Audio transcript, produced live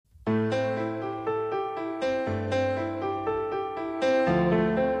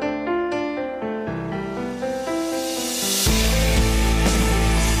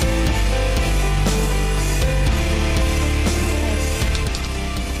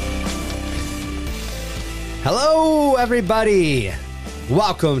Hello, everybody.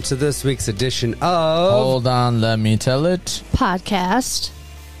 Welcome to this week's edition of Hold on, let me tell it. Podcast.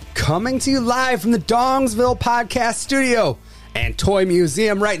 Coming to you live from the Dongsville Podcast Studio and Toy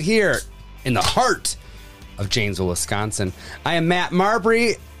Museum right here in the heart of Janesville, Wisconsin. I am Matt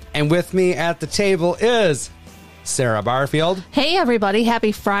Marbury, and with me at the table is Sarah Barfield. Hey, everybody.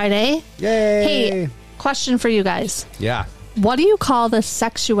 Happy Friday. Yay. Hey, question for you guys. Yeah. What do you call the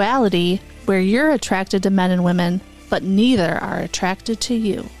sexuality where you're attracted to men and women, but neither are attracted to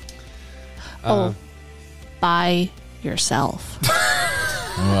you? By yourself.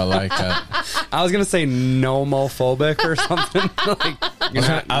 Oh, I like that. I was going to say nomophobic or something.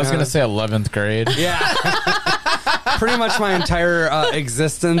 I was going to say 11th grade. Yeah. Pretty much my entire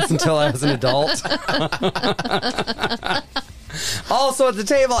existence until I was an adult. Also at the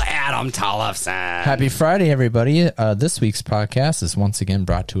table, Adam Tollefson. Happy Friday, everybody. This week's podcast is once again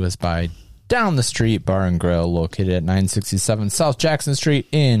brought to us by Down the Street Bar and Grill, located at 967 South Jackson Street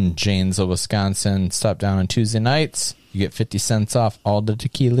in Janesville, Wisconsin. Stop down on Tuesday nights. You get 50 cents off all the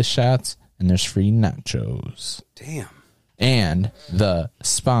tequila shots, and there's free nachos. Damn. And the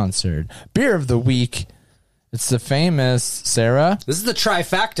sponsored beer of the week, it's the famous, Sarah? This is the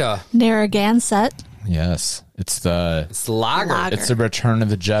trifecta. Narragansett. Yes, it's the Lager. It's the Return of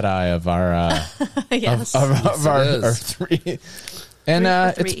the Jedi of our Yes. of our three.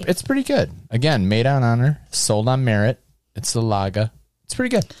 And three. it's pretty good. Again, made on honor, sold on merit. It's the lager. It's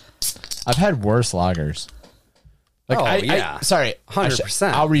pretty good. I've had worse lagers. Sorry,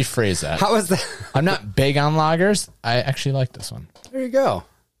 100%. I'll rephrase that. How is that? I'm not big on lagers. I actually like this one. There you go.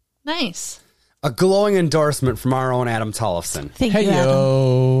 Nice. A glowing endorsement from our own Adam Tollefson. Thank Hey you, Adam.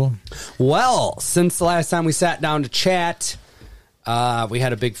 yo. Well, since the last time we sat down to chat, we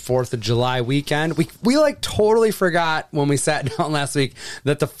had a big 4th of July weekend. We like totally forgot when we sat down last week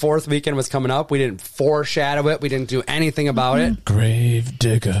that the 4th weekend was coming up. We didn't foreshadow it. We didn't do anything about it. Grave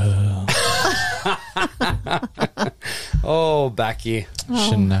digger. Oh, Becky.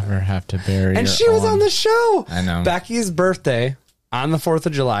 Should never have to bury And your she was own- on the show. I know. Becky's birthday on the 4th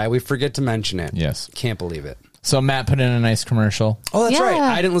of July. We forget to mention it. Yes. Can't believe it. So Matt put in a nice commercial. Oh, that's Yeah. right.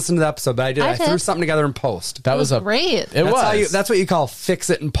 I didn't listen to the episode, but I did. I I threw did. something together in post. That It was a great. It That's what you call fix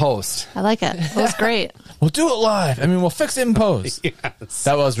it in post. I like it. It was great. We'll do it live. I mean, we'll fix it in post. Yes.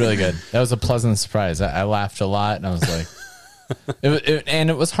 That was really good. That was a pleasant surprise. I laughed a lot, and I was like, and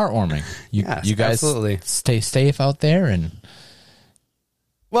it was heartwarming. Yes, You guys absolutely. stay safe out there, and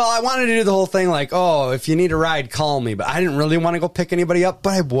Well, I wanted to do the whole thing like, oh, if you need a ride, call me. But I didn't really want to go pick anybody up,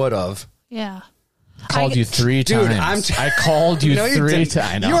 but I would have. Yeah. called you 3 Dude, times. I called you No, you 3 didn't.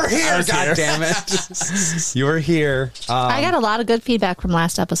 times. You were here, I was here. goddammit. You were here. I got a lot of good feedback from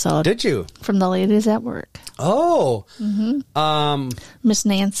last episode. Did you? From the ladies at work. Oh. Miss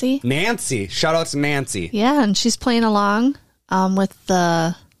Nancy. Nancy. Shout out to Nancy. Yeah, and she's playing along with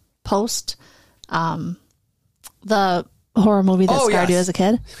the post, the horror movie that scarred you yes. as a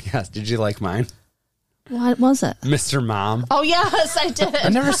kid. Yes. Did you like mine? What was it? Mr. Mom. Oh, yes, I did. I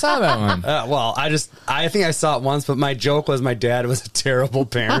never saw that one. Well, I think I saw it once, but my joke was my dad was a terrible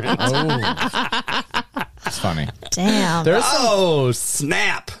parent. It's funny. Damn. There's some, Oh,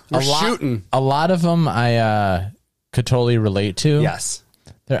 snap. We're shooting. A lot of them I could totally relate to. Yes.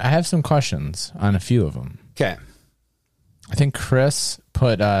 I have some questions on a few of them. Okay. I think Chris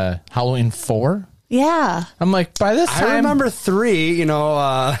put Halloween 4. Yeah. I'm like, by this time, I remember 3,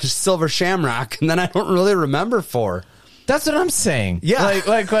 Silver Shamrock, and then I don't really remember 4. That's what I'm saying. Yeah.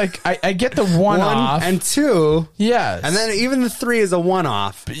 Like I get the one off. and 2. Yes. And then even the 3 is a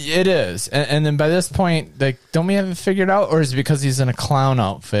one-off. It is. And then by this point, like, don't we have it figured out? Or is it because he's in a clown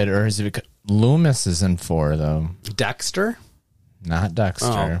outfit? Or is it because Loomis is in 4, though? Dexter? Not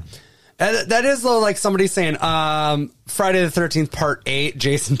Dexter. That is, though, like somebody saying, Friday the 13th, Part 8,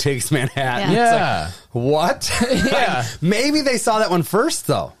 Jason Takes Manhattan. Yeah. It's like, what? Yeah. Maybe they saw that one first,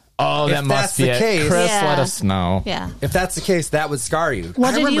 though. Oh, If that must that's be the it. case- Chris, Yeah. let us know. Yeah. If that's the case, that would scar you. What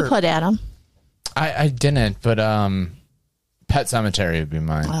I did you remember- put, Adam? I didn't, but Pet Cemetery would be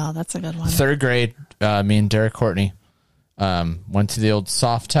mine. Oh, that's a good one. 3rd grade, me and Derek Courtney went to the old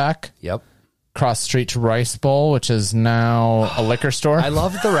Soft Tech. Yep. Cross the street to Rice Bowl, which is now a liquor store. I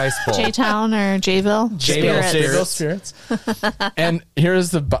love the Rice Bowl. J-Town or J-Ville? J-Ville Spirits. Spirits. And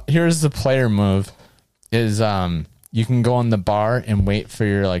here's the player move is you can go in the bar and wait for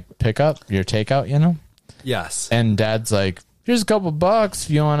your your takeout, Yes. and Dad's like, here's a couple bucks if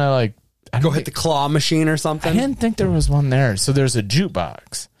you want to Go hit the claw machine or I something. didn't think there was one there. So there's a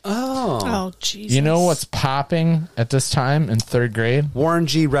jukebox. Oh, Jesus. You know what's popping at this time in third grade? Warren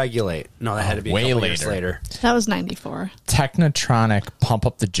G. Regulate. No, that had to be Way a couple years later. later. That was 94. Technotronic Pump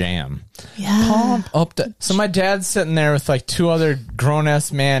Up the Jam. Yeah. Pump up the. So my dad's sitting there with like two other grown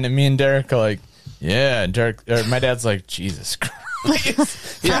ass men, and me and Derek are like, yeah. Derek, or my dad's like, Jesus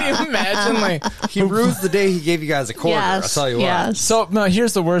Christ. Can you imagine? Like, He rues the day he gave you guys a quarter. I'll tell you what. Yes. so no,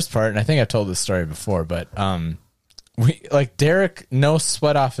 here's the worst part, and I think I've told this story before, but we like Derek, no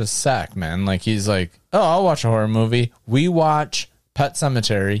sweat off his sack, man. Like he's like, oh, I'll watch a horror movie. We watch Pet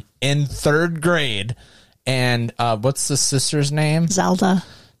Sematary in third grade, and what's the sister's name? Zelda.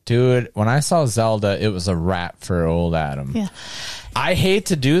 Dude, when I saw Zelda, it was a wrap for old Adam. Yeah. I hate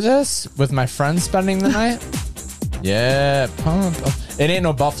to do this with my friends spending the night. Yeah, pump. It ain't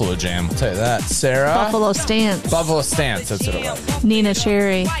no Buffalo Jam, I'll tell you that. Sarah? Buffalo Stance. Buffalo Stance, that's what it was. Nina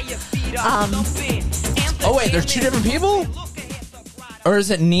Cherry. Oh, wait, they're two different people? Or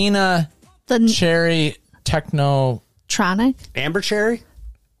is it Nina The Cherry Techno? Tronic. Amber Cherry?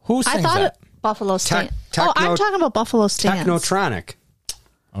 Who sings I thought that? Buffalo Stance. Techno- I'm talking about Buffalo Stance. Technotronic.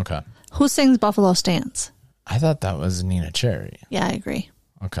 Okay. Who sings Buffalo Stance? I thought that was Nina Cherry. Yeah, I agree.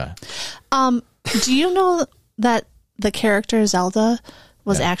 Okay. Do you know that the character Zelda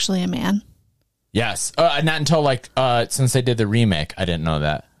was actually a man? Yes. Not until like since they did the remake, I didn't know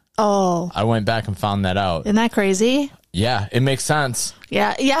that. Oh, I went back and found that out. isn't that crazy? Yeah, it makes sense.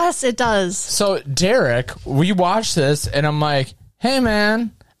 Yeah. Yes, it does. So Derek, we watched this, and I'm like, "Hey,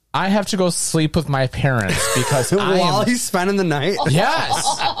 man, I have to go sleep with my parents because I While am." he's spending the night? Yes.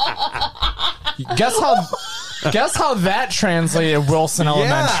 Guess how that translated Wilson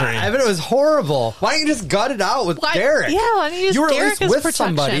Elementary. Yeah, I bet it was horrible. Why don't you just gut it out with Why- Derek? yeah, why don't you use were Derek at least as with protection?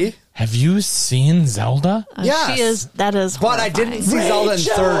 somebody. Have you seen Zelda? Yes. That is But I horrifying. didn't see Zelda in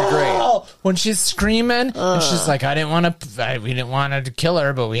third grade. When she's screaming, and she's like, "I didn't want to. We didn't want to kill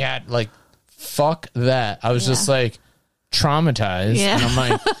her, but we had like, fuck that." I was just like traumatized, Yeah. and I'm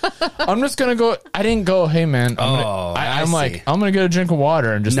like, I'm just gonna go. I didn't go. Hey, man. I I'm see. like, I'm gonna get a drink of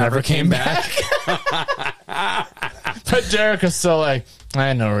water, and just never came back. But Derek is still like,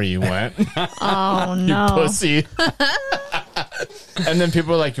 I know where you went, Oh you no. pussy. And then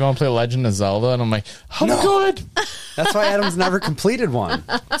people are like, "You want to play Legend of Zelda?" And I'm like, "I'm good." That's why Adam's never completed one.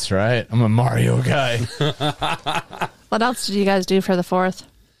 That's right. I'm a Mario guy. What else did you guys do for the 4th?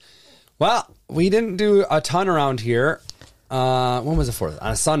 Well, we didn't do a ton around here. When was the 4th?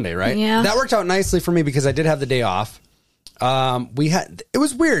 On a Sunday, right? Yeah. That worked out nicely for me because I did have the day off. It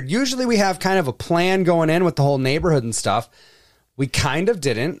was weird. Usually we have kind of a plan going in with the whole neighborhood and stuff. We kind of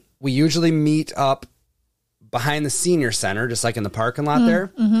didn't. We usually meet up behind the senior center, just like in the parking lot there.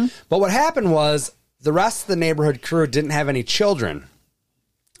 Mm-hmm. But what happened was the rest of the neighborhood crew didn't have any children.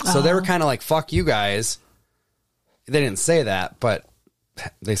 So they were kind of like, fuck you guys. They didn't say that, but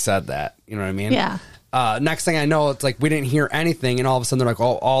they said that. You know what I mean? Yeah. Next thing I know, it's like we didn't hear anything, and all of a sudden they're like,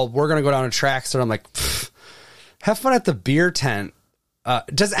 "Oh, we're gonna go down to Traxxer." I'm like, "Have fun at the beer tent."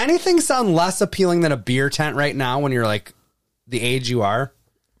 Does anything sound less appealing than a beer tent right now when you're like the age you are?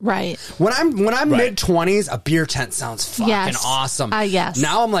 Right. When I'm Right. mid-20s, a beer tent sounds fucking Yes. awesome. Yes.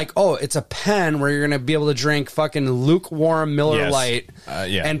 Now I'm like, oh, it's a pen where you're gonna be able to drink fucking lukewarm Miller Yes. Lite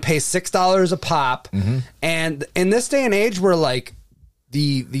Yeah. and pay $6 a pop. And in this day and age, where like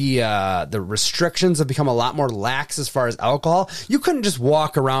the restrictions have become a lot more lax as far as alcohol, you couldn't just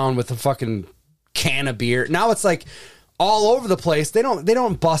walk around with a fucking can of beer. Now it's like all over the place. They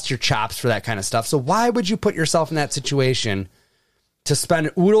don't bust your chops for that kind of stuff. So why would you put yourself in that situation to spend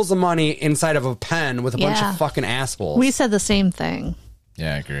oodles of money inside of a pen with a bunch Yeah. of fucking assholes? We said the same thing.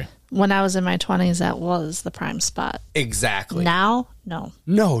 Yeah, I agree. When I was in my 20s, that was the prime spot. Exactly. Now, no.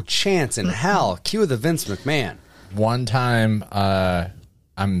 No chance in hell. Cue the Vince McMahon. One time, because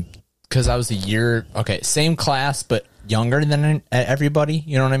I was same class, but younger than everybody.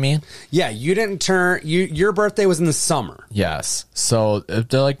 You know what I mean? Yeah, you didn't turn. Your birthday was in the summer. Yes. So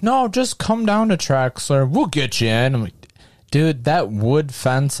they're like, "No, just come down to Traxxer. We'll get you in." I'm like, dude, that wood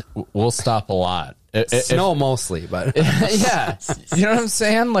fence will stop a lot. Snow mostly, but Yeah. You know what I'm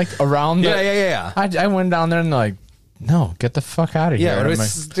saying? Like around the... yeah. I went down there and they're like, "No, get the fuck out of here." Yeah, what do I'm we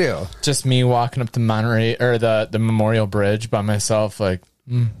like, do? just me walking up the Monterey or the Memorial Bridge by myself, like,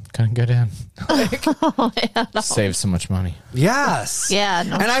 couldn't get in. Save so much money. Yes. Yeah,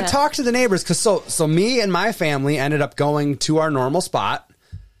 no And I shit. talked to the neighbors because so me and my family ended up going to our normal spot.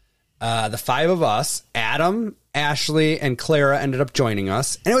 The 5 of us, Adam, Ashley, and Clara ended up joining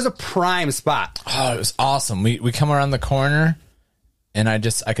us, and it was a prime spot. Oh, it was awesome. We come around the corner, and I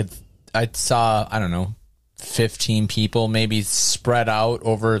saw, I don't know, 15 people maybe spread out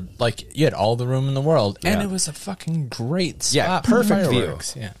over, like, you had all the room in the world, and Yeah. it was a fucking great spot. Yeah, for perfect view.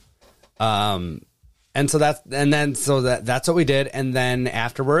 fireworks. Yeah. And so that's what we did. And then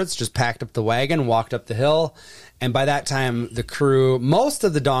afterwards, just packed up the wagon, walked up the hill. And by that time, the crew, most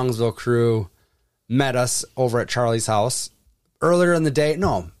of the Dongsville crew, met us over at Charlie's house earlier in the day.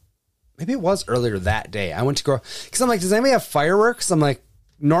 No, maybe it was earlier that day. I went to go, because I'm like, does anybody have fireworks? I'm like,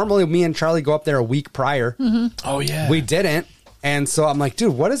 normally me and Charlie go up there a week prior. Oh, yeah. We didn't. And so I'm like,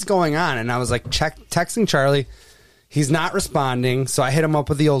 dude, what is going on? And I was like, texting Charlie. He's not responding. So I hit him up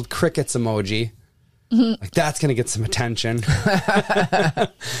with the old crickets emoji. Like, that's going to get some attention.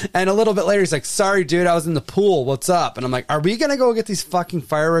 And a little bit later, he's like, sorry, dude, I was in the pool. What's up? And I'm like, are we going to go get these fucking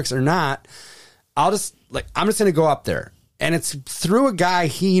fireworks or not? I'm just going to go up there. And it's through a guy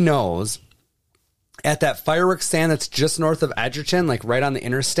he knows at that fireworks stand that's just north of Edgerton, like right on the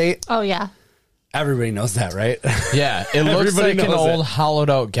interstate. Oh, yeah. Everybody knows that, right? Yeah, it looks Everybody like an knows old it. hollowed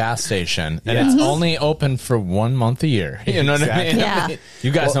out gas station, and Yeah. it's only open for 1 month a year. You know what I mean? Yeah.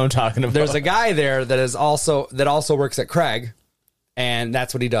 You guys know what I'm talking about. There's a guy there that also works at Craig, and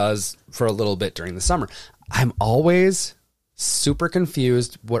that's what he does for a little bit during the summer. I'm always super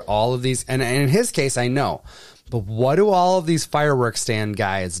confused what all of these, and in his case, I know, but what do all of these fireworks stand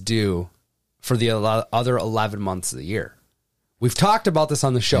guys do for the other 11 months of the year? We've talked about this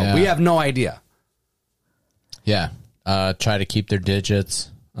on the show. Yeah. We have no idea. Yeah. Try to keep their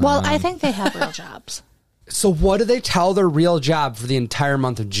digits. Well, I think they have real jobs. So what do they tell their real job for the entire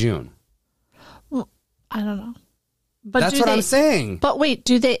month of June? I don't know. But That's do what they- I'm saying. But wait,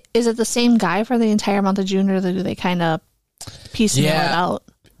 is it the same guy for the entire month of June, or do they kind of piecemeal Yeah. it out?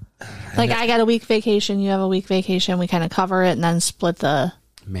 Like, I got a week vacation, you have a week vacation, we kind of cover it and then split the...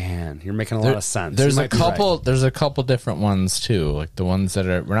 Man, you're making a lot of sense. There's You a might be right. couple. There's a couple different ones too. Like the ones that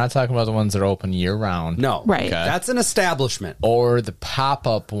are. We're not talking about the ones that are open year round. No. Right. Okay. That's an establishment. Or the pop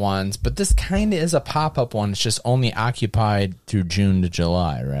up ones. But this kind of is a pop up one. It's just only occupied through June to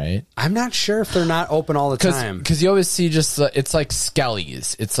July, right? I'm not sure if they're not open all the time. Because you always see just it's like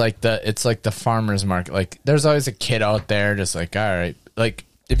Skelly's. It's like the farmers market. Like there's always a kid out there just like, all right, like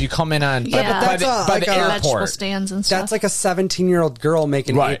if you come in on Yeah. by the, That's by like the a vegetable airport. stands and stuff. That's like a 17-year-old girl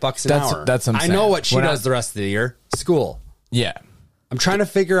making Right. $8 an That's- hour. that's what I'm I know saying. what she We're does not- the rest of the year. School. Yeah. I'm trying to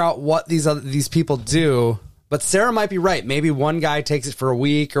figure out what these people do. But Sarah might be right. Maybe one guy takes it for a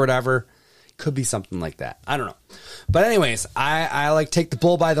week or whatever. Could be something like that. I don't know. But anyways, I like take the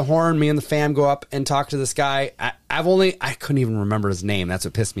bull by the horn. Me and the fam go up and talk to this guy. I couldn't even remember his name. That's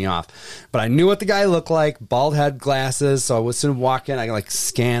what pissed me off. But I knew what the guy looked like. Bald head, glasses. So I was soon walk in. I like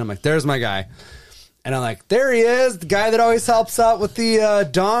scan. I'm like, there's my guy. And I'm like, there he is, the guy that always helps out with the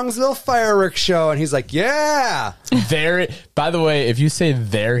Dongsville fireworks show. And he's like, yeah. There. By the way, if you say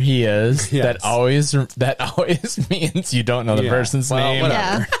 "there he is," Yes. that always means you don't know the Yeah. person's Well, name.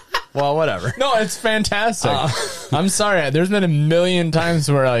 whatever. Yeah. Well, whatever. No, it's fantastic. I'm sorry. There's been a million times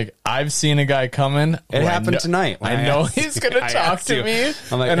where like I've seen a guy coming. It happened tonight when I I know asked- he's gonna I talk asked to you. me,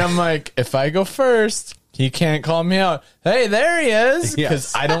 I'm I'm like, if I go first, he can't call me out. Hey, there he is, because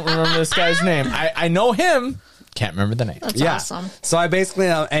Yes. I don't remember this guy's name. I know him, can't remember the name. That's Yeah. awesome. So I basically,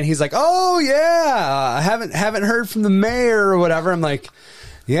 and he's like, "Oh yeah, I haven't heard from the mayor or whatever." I'm like,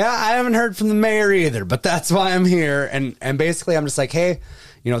 "Yeah, I haven't heard from the mayor either, but that's why I'm here." And basically, I'm just like, "Hey,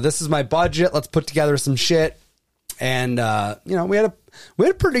 this is my budget. Let's put together some shit." And we had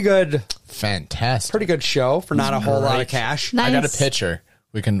a pretty good Fantastic. show for not a whole lot of Great. cash. Nice. I got a picture.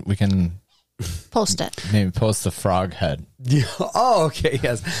 We can Post it. maybe post the frog head. Oh, okay,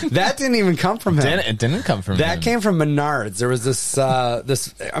 yes, that didn't even come from him. It didn't come from That him. came from Menards. There was this.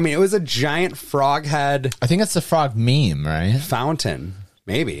 It was a giant frog head I think it's the frog meme, right? fountain.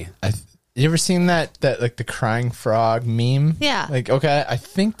 Maybe. You ever seen that like the crying frog meme? Yeah. Like, okay, I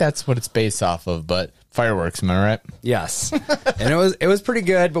think that's what it's based off of, but fireworks, am I right? Yes, and it was pretty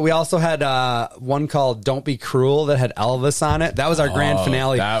good. But we also had one called "Don't Be Cruel" that had Elvis on it. That was our grand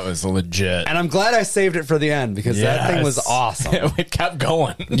finale, That was legit. and I'm glad I saved it for the end because that thing was Yes. awesome. It kept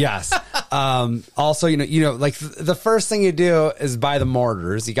going. Yes. Also, like the first thing you do is buy the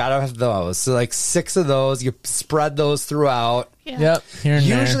mortars. You gotta have those. So like 6 of those. You spread those throughout. Yeah. Yep. Here and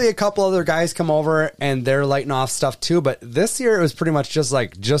Usually there. a couple other guys come over and they're lighting off stuff too. But this year it was pretty much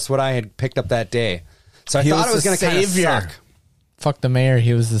just what I had picked up that day. So I thought it was the going to kind of savior. suck, Fuck the mayor.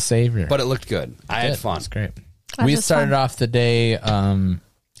 He was the savior. but it looked good. I had fun. It's great. That We is started fun. off the day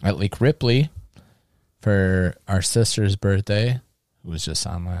at Lake Ripley for our sister's birthday, who was just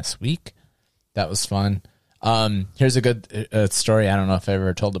on last week. That was fun. Here's a good story. I don't know if I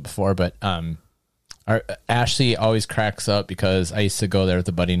ever told it before, but Ashley always cracks up because I used to go there with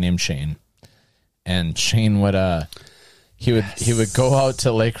a buddy named Shane. and Shane would he would go out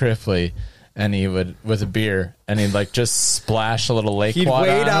to Lake Ripley, and he would with a beer, and he'd like just splash a little lake He'd water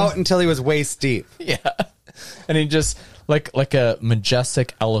wade on him. out until he was waist deep. Yeah, and he just like a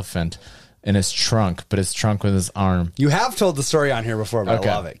majestic elephant in his trunk, but his trunk with his arm. You have told the story on here before, but Okay.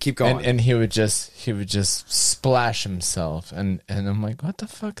 I love it. Keep going. And he would just splash himself, and I'm like, what the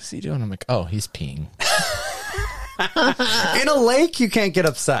fuck is he doing? I'm like, oh, he's peeing. In a lake, you can't get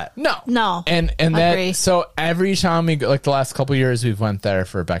upset. No. And Agree. that, so every time we go, like the last couple of years, we've went there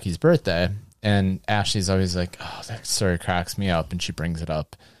for Becky's birthday, and Ashley's always like, oh, that story cracks me up, and she brings it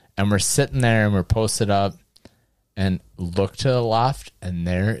up, and we're sitting there and we're posted up, and look to the left, and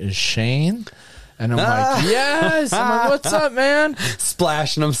there is Shane, and I'm like, yes. I'm like, what's up, man?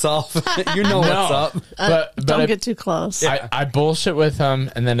 Splashing himself. You know what's up. But Don't I, get too close. I bullshit with him,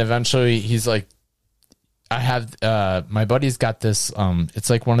 and then eventually he's like, I have my buddy's got this it's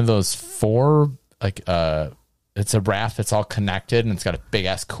like one of those four, like it's a raft that's all connected, and it's got a big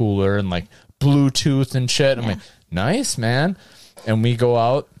ass cooler and like Bluetooth and shit. I'm like, nice, man. And we go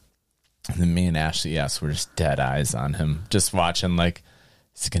out, and then me and Ashley, yes, we're just dead eyes on him, just watching like,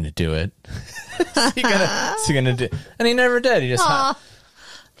 is he gonna do it? is he gonna do? And he never did. He just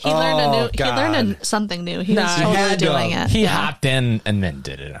He learned God. he learned something new. He was Nah, he totally had to. doing it. he hopped in and then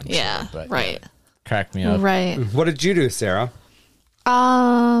did it. I'm Yeah, sure, but right. cracked me up. Right. What did you do, Sarah?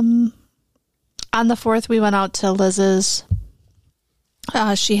 On the 4th, we went out to Liz's.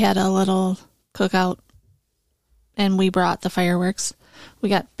 She had a little cookout, and we brought the fireworks. We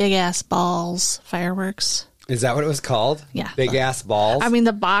got big ass balls fireworks. Is that what it was called? Yeah. Big ass balls? I mean,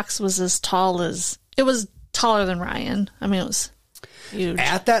 the box was as tall as it was taller than Ryan. I mean, it was huge.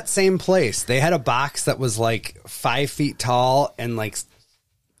 At that same place, they had a box that was like 5 feet tall and like,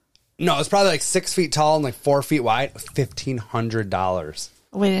 no, it was probably like 6 feet tall and like 4 feet wide. $1,500.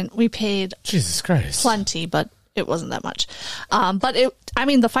 We paid Jesus Christ. plenty, but it wasn't that much. But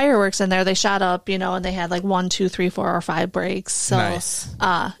the fireworks in there, they shot up, and they had like 1, 2, 3, 4, or 5 breaks. So Nice.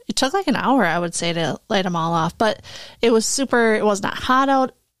 it took like an hour, I would say, to light them all off. But it was it was not hot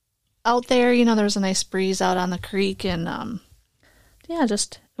out there. There was a nice breeze out on the creek, and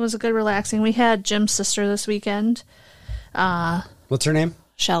it was a good relaxing. We had Jim's sister this weekend, What's her name?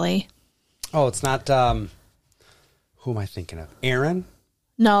 Shelly. Oh, it's not, who am I thinking of? Aaron?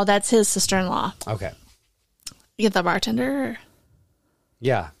 No, that's his sister-in-law. Okay. You get the bartender?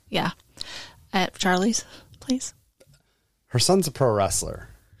 Yeah. Yeah. At Charlie's, please. Her son's a pro wrestler.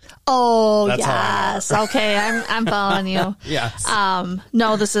 Oh, That's how I yes. Okay, I'm following you. Yes.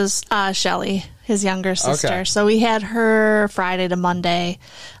 No, this is Shelly, his younger sister. Okay. So we had her Friday to Monday.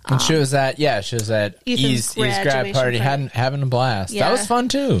 And she was at Ethan's E's grad graduation party, party. having a blast. Yeah. That was fun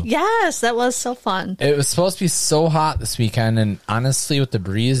too. Yes, that was so fun. It was supposed to be so hot this weekend, and honestly, with the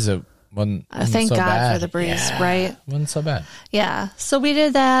breeze, it wasn't Thank so God bad. for the breeze, Yeah, right? Wasn't so bad. Yeah. So we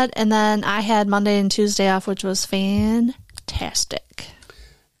did that, and then I had Monday and Tuesday off, which was fantastic.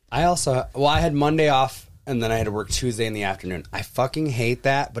 I had Monday off and then I had to work Tuesday in the afternoon. I fucking hate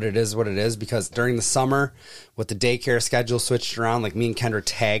that, but it is what it is because during the summer with the daycare schedule switched around, like me and Kendra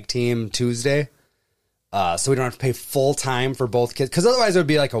tag team Tuesday. So we don't have to pay full time for both kids because otherwise it would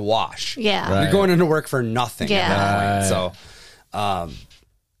be like a wash. Yeah. Right. You're going into work for nothing. Yeah. At that point. So,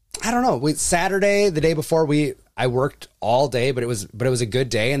 I don't know. Saturday, the day before, I worked all day, but it was a good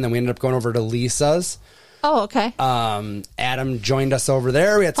day, and then we ended up going over to Lisa's. Oh, okay. Adam joined us over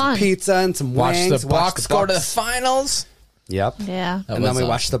there. We had some Fun. pizza and some Watch wings. the watched Bucks go to the finals. Yep. Yeah. That And then was we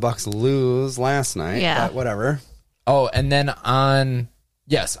watched the Bucks lose last night. Yeah. But whatever. Oh, and then on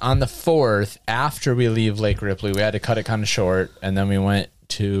the 4th, after we leave Lake Ripley, we had to cut it kind of short, and then we went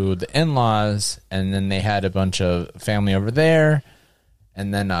to the in-laws, and then they had a bunch of family over there,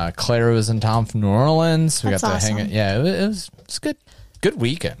 and then Claire was in town from New Orleans. We That's got to hang awesome. it. Yeah, it was good. Good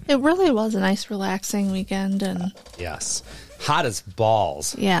weekend. It really was a nice, relaxing weekend, and Yes. Hot as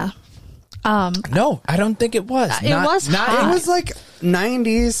balls. yeah. No, I don't think it was. It was hot. It was like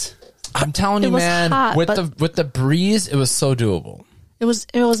 90s. I'm telling It you, was man. hot, with but- the breeze, it was so doable. It was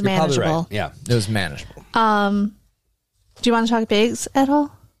You're probably manageable. right. Yeah. It was manageable. Do you want to talk bags at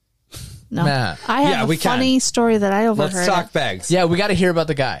all? No. Nah. I have Yeah, a we can. funny story that I overheard. Let's talk bags. Yeah, we got to hear about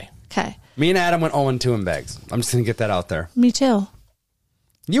the guy. Okay. Me and Adam went 0-2 in bags. I'm just going to get that out there. Me too.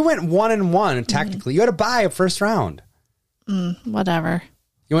 You went 1-1, and technically, you had to buy a first round. Whatever.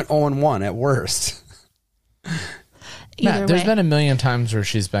 You went 0-1 at worst. Either There's way. been a million times where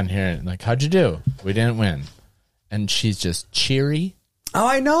she's been here, like, how'd you do? We didn't win. And she's just cheery. Oh,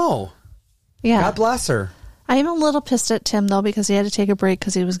 I know. yeah. God bless her. I am a little pissed at Tim, though, because he had to take a break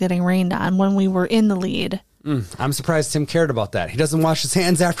because he was getting rained on when we were in the lead. I'm surprised Tim cared about that. He doesn't wash his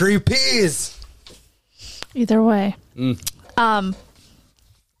hands after he pees. Either way.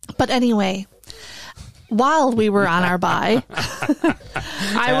 But anyway, while we were on our bye,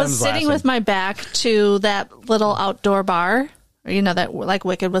 I was sitting laughing. with my back to that little outdoor bar, that like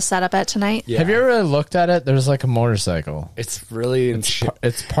Wicked was set up at tonight. Yeah. Have you ever looked at it? There's like a motorcycle. It's really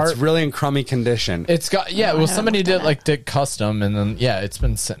It's really in crummy condition. It's got I haven't somebody looked at did custom, and then it's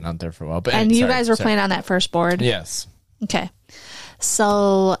been sitting out there for a while. But And you sorry, guys were sorry. playing on that first board. Yes. Okay.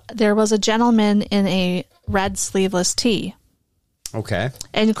 So there was a gentleman in a red sleeveless tee. Okay.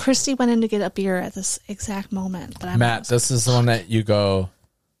 And Christy went in to get a beer at this exact moment. But Matt, this is the one that you go.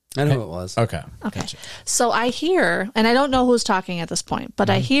 I know who it was. Okay. Okay. Gotcha. So I hear, and I don't know who's talking at this point, but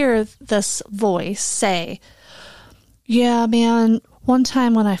I hear this voice say, yeah, man, one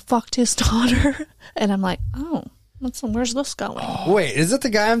time when I fucked his daughter, and I'm like, oh, where's this going? Wait, is it the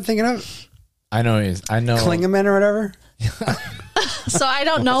guy I'm thinking of? I know. Klingeman or whatever? So I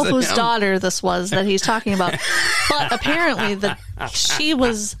don't know Was it whose him? daughter this was that he's talking about, but apparently she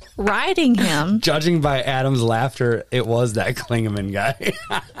was riding him. Judging by Adam's laughter, it was that Klingeman guy.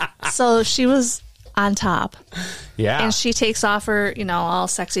 So she was on top. Yeah. And she takes off her, all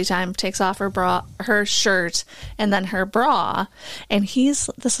sexy time, takes off her shirt, and then her bra. And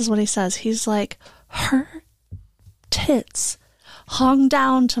this is what he says. He's like, her tits hung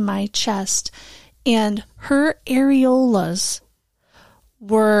down to my chest, and her areolas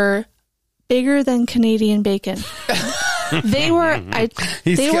were bigger than Canadian bacon. They were,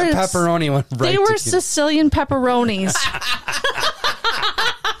 He they skipped were, pepperoni one right they were to- Sicilian pepperonis.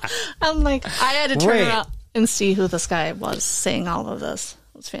 I'm like, I had to turn Wait. around and see who this guy was saying all of this.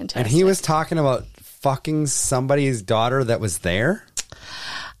 It was fantastic. And he was talking about fucking somebody's daughter that was there?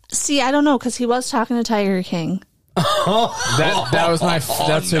 See, I don't know, because he was talking to Tiger King. That was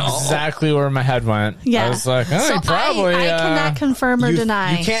that's exactly where my head went. Yeah. I was like, oh, So he probably. I cannot confirm or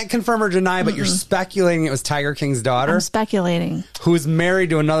deny. You can't confirm or deny, but you're speculating it was Tiger King's daughter, I'm speculating. who's married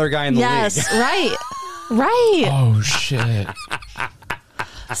to another guy in the Yes, league. right. Right. Oh shit!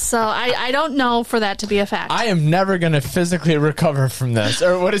 So I don't know for that to be a fact. I am never going to physically recover from this,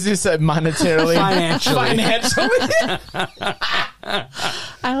 or what does he say? Monetarily, Financially.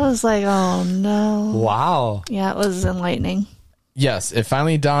 I was like, oh no. Wow. Yeah, it was enlightening. Yes, it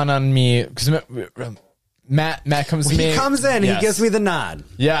finally dawned on me because Matt comes to me. He comes in, Yes. he gives me the nod.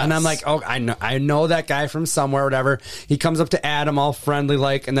 Yes. And I'm like, oh, I know that guy from somewhere, whatever. He comes up to Adam all friendly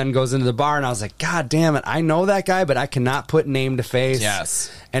like, and then goes into the bar, and I was like, God damn it, I know that guy, but I cannot put name to face. Yes.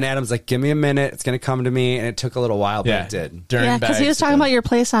 And Adam's like, give me a minute, it's gonna come to me, and it took a little while, but it did. During Yeah, because he was talking about your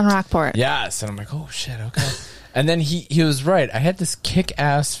place on Rockport. Yes, and I'm like, oh shit, okay. And then he was right. I had this kick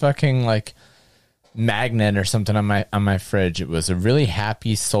ass fucking like magnet or something on my fridge. It was a really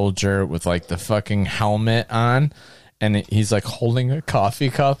happy soldier with like the fucking helmet on, and he's like holding a coffee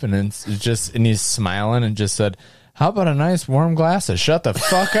cup, and it's just and he's smiling and just said, "How about a nice warm glass of shut the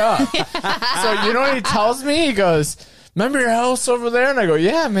fuck up?" So you know what he tells me? He goes, "Remember your house over there?" And I go,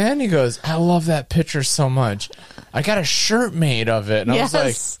 "Yeah, man." He goes, "I love that picture so much. I got a shirt made of it." And I was like,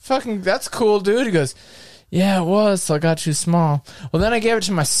 Yes. "Fucking, that's cool, dude." He goes, "Yeah, it was. So I got too small." Well, then I gave it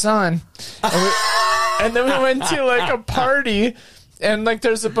to my son, and then we went to like a party, and like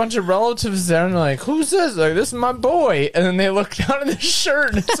there's a bunch of relatives there, and they're like, "Who's this?" Like, "This is my boy." And then they look down at the shirt,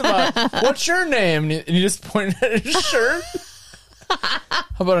 and it's about, "What's your name?" And he just pointed at his shirt. How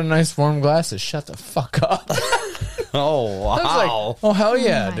about a nice warm glass of shut the fuck up? Oh, wow. I was like, oh hell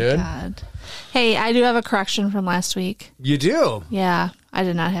yeah, Oh my dude. God. Hey, I do have a correction from last week. You do? Yeah, I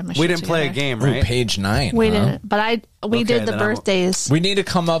did not have my shit We didn't play a together. game, Ooh, right? page 9. We huh? didn't, but we Okay, did the then I will- birthdays. We need to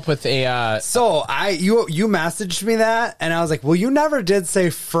come up with a. So you messaged me that, and I was like, well, you never did say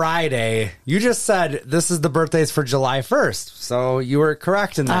Friday. You just said this is the birthdays for July 1st. So you were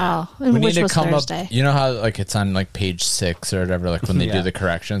correct in that. Oh, and We need which to was come Thursday. up. You know how like it's on like page 6 or whatever. Like when they Yeah. do the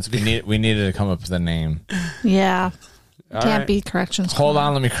corrections, we needed to come up with a name. Yeah. Can't right. be corrections. Hold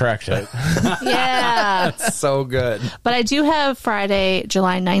on, let me correct it. Yeah. So good. But I do have Friday,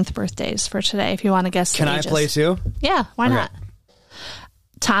 July 9th birthdays for today if you want to guess Can the I ages. play too? Yeah, why Okay. not?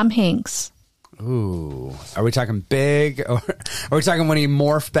 Tom Hanks. Ooh. Are we talking big? Or are we talking when he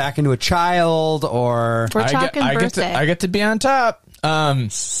morphed back into a child? Or We're talking birthday. I get to be on top. Tom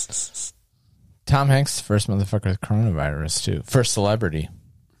Hanks, first motherfucker with coronavirus too. First celebrity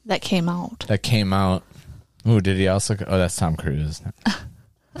that came out. that came out. Ooh, did he also? Oh, that's Tom Cruise.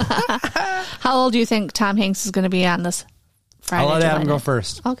 How old do you think Tom Hanks is going to be on this Friday? I'll let July Adam go 9th?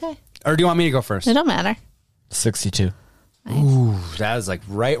 first. Okay. Or do you want me to go first? It don't matter. 62. Ooh, that is like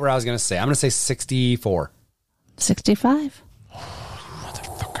right where I was going to say. I'm going to say 64. 65.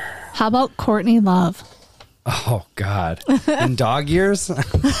 How about Courtney Love? Oh, God. In dog years?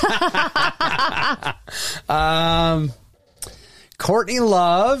 Courtney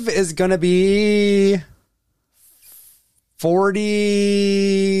Love is going to be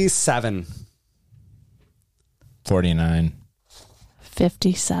 47. 49.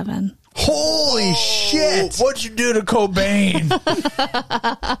 57. Holy shit. What'd you do to Cobain?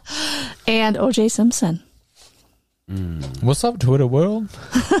 And O.J. Simpson. What's up, Twitter world?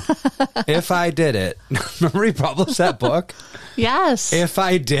 If I did it. Remember he published that book? Yes. If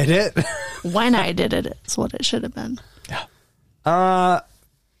I did it. When I did it, it's what it should have been. Yeah. I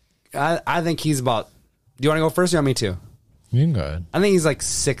think he's about... Do you want to go first or you want me to? You can go ahead. I think he's like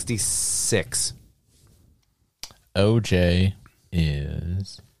 66. OJ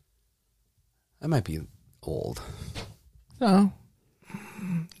is... That might be old. No.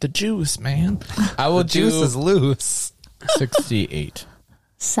 The juice, man. I will Juice do is loose. 68.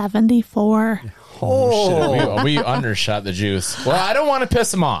 74. Oh, shit. We undershot the juice. Well, I don't want to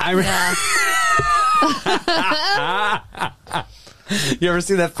piss him off. You ever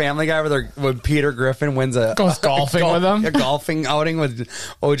see that Family Guy when Peter Griffin wins Goes golfing with him? a golfing outing with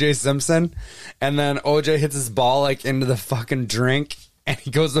O.J. Simpson, and then O.J. hits his ball like into the fucking drink, and he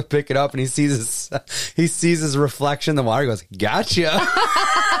goes to pick it up, and he sees his reflection in the water. He goes, "Gotcha."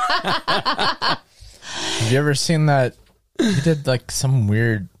 Have you ever seen that? He did like some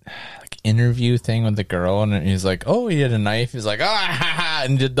weird like interview thing with the girl, and he's like, "Oh, he had a knife." He's like, "Ah," ha, ha,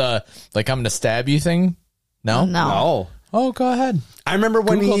 and did the like "I'm gonna stab you" thing. No, No. Oh, go ahead. I remember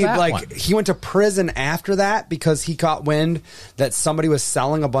when Google he that like one. he went to prison after that because he caught wind that somebody was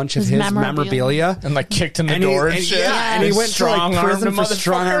selling a bunch of His his memorabilia. memorabilia. And like kicked in the And door and shit. and he went to like prison for motherfucker.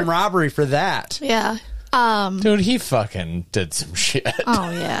 strong arm robbery for that. Yeah. Dude, he fucking did some shit.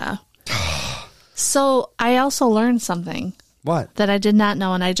 Oh, yeah. So I also learned something What? that I did not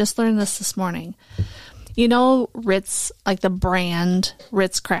know, and I just learned this morning. You know Ritz, like the brand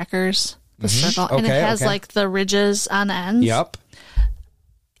Ritz crackers, the circle, and it Okay, has okay. like the ridges on the ends. Yep.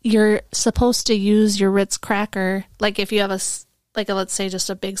 You're supposed to use your Ritz cracker, like if you have let's say just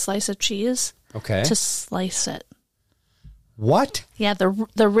a big slice of cheese, Okay. to slice it. What? Yeah,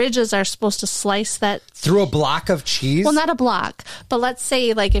 the ridges are supposed to slice that. Through a block of cheese? Well, not a block, but let's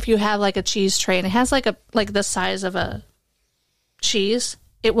say like if you have like a cheese tray and it has like the size of a cheese,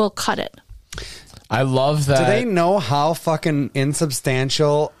 it will cut it. I love that. Do they know how fucking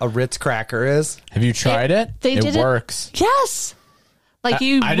insubstantial a Ritz cracker is? Have you tried it? They it did it- works. Yes. Like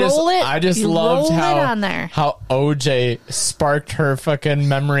you roll it. I just you loved roll how it on there. how OJ sparked her fucking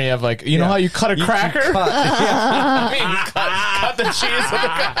memory of like you know how you cut a cracker. I mean, cut the cheese with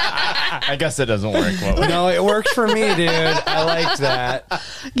the I guess it doesn't work well. No, it worked for me, dude. I liked that.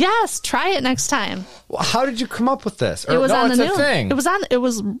 Yes, try it next time. Well, how did you come up with this? It was no, on the it's a news. thing. It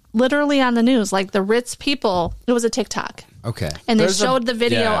was literally on the news. Like the Ritz people, it was a TikTok. Okay. And they There's a- showed the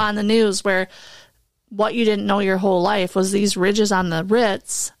video yeah. on the news where what you didn't know your whole life was these ridges on the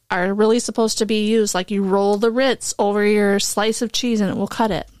Ritz are really supposed to be used. Like you roll the Ritz over your slice of cheese and it will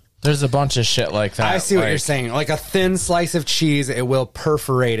cut it. There's a bunch of shit like that. I see what like- you're saying. Like a thin slice of cheese, it will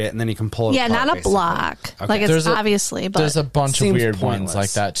perforate it, and then you can pull it Yeah, apart, not a basically. block. Okay. Like it's There's a- obviously, but There's a bunch of Seems weird pointless. ones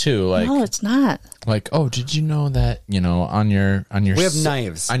like that too. Like no, it's not. like oh, did you know that on your We have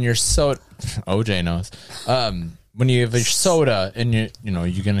knives. on your soda? OJ knows. When you have a soda and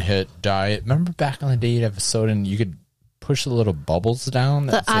you're gonna hit diet. Remember back in the day, you'd have a soda and you could push the little bubbles down.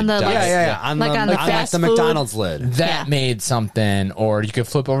 that on said the- diet. Yeah. On Like the, on the on fast the food. McDonald's lid. That Yeah. made something, or you could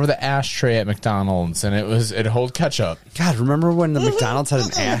flip over the ashtray at McDonald's and it hold ketchup God, remember when the McDonald's had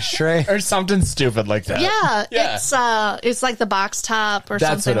an ashtray? or something stupid like that. Yeah, it's like the box top or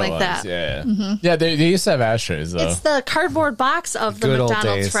That's something what it like was. that. Yeah, yeah. They used to have ashtrays though. It's the cardboard box of the Good old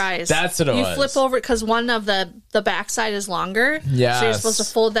McDonald's days. fries. That's what it you was. flip over because one of the backside is longer. So you're Yes. supposed to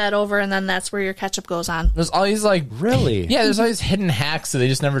fold that over, and then that's where your ketchup goes on. There's all these like Really? yeah. There's all these hidden hacks that they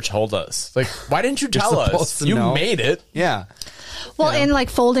just never told us. Like, why didn't you tell us? supposed to You know. made it. Yeah. Well, and like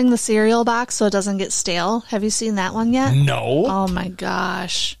folding the cereal box so it doesn't get stale. Have you seen that one yet? No. Oh my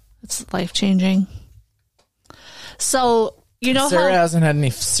gosh, it's life changing. So you know Sarah how. hasn't had any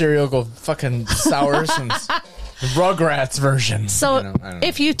cereal go fucking sour since the Rugrats version. So I don't know.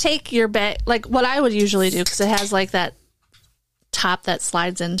 if you take your bag, like what I would usually do, because it has like that top that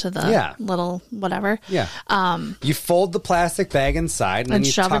slides into the Yeah. little whatever. Yeah. You fold the plastic bag inside, and then And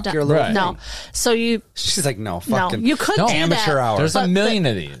you shove tuck it down. your little Right. No, thing. so you She's like, no, no, fucking you could do amateur that. hour. There's a But million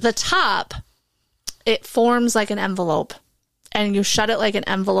of these. The top, it forms like an envelope, and you shut it like an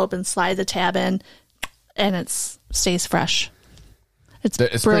envelope and slide the tab in, and it stays fresh. It's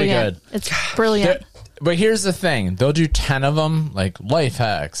It's pretty brilliant. good. It's brilliant. But here's the thing: they'll do 10 of them, like life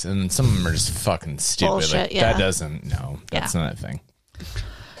hacks, and some of them are just fucking stupid. Bullshit, like, yeah. That doesn't. No, that's not a thing.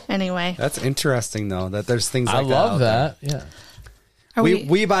 Anyway, That's interesting though. That there's things like I love that. that. are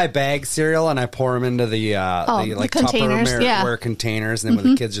We buy bag cereal and I pour them into the like containers, Tupperware containers, and then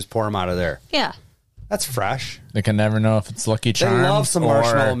when the kids just pour them out of there. Yeah. That's fresh. They can never know if it's Lucky Charms. They love some or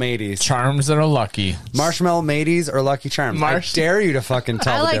marshmallow mateys. Charms that are lucky. Marshmallow mateys or Lucky Charms. I dare you to fucking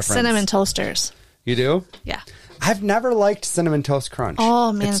tell I the like difference. cinnamon toasters. You do? Yeah. I've never liked Cinnamon Toast Crunch.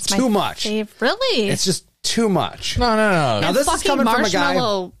 Oh man, it's my too much. Really? It's just too much. No. Now And this is fucking coming from a guy.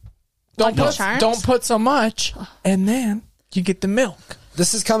 marshmallow Lucky Charms? Don't put so much, and then you get the milk.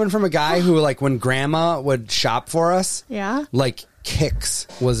 This is coming from a guy who, like, when Grandma would shop for us, Yeah. like Kix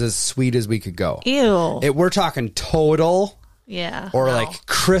was as sweet as we could go. Ew. We're talking Total yeah. or no. like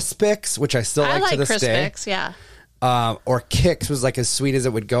Crispix, which I still I like to like this day. Crispix, yeah. Or Kix was like as sweet as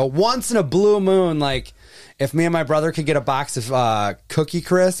it would go. Once in a blue moon, like if me and my brother could get a box of Cookie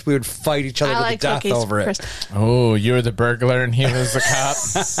Crisp, we would fight each other I to like the death cookies. over it. Crisp. Oh, you were the burglar and he was the cop.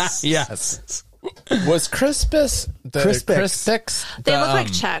 Yes. Was Crispus the Crispix. Crispix? They the, look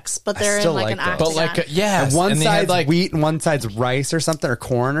like checks, but they're in still like like an those. octagon. but like yeah, And one they side's had like wheat and one side's rice or something, or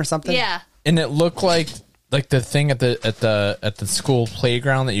corn or something. yeah. and it looked like the thing at the school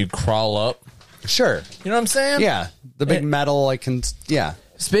playground that you crawl up. Sure. You know what I'm saying? Yeah. The big metal, like, yeah.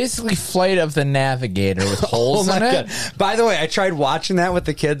 It's basically Flight of the Navigator with Oh holes my in it. God. By the way, I tried watching that with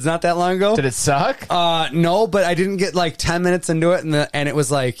the kids not that long ago. Did it suck? No, but I didn't get like 10 minutes into it, and it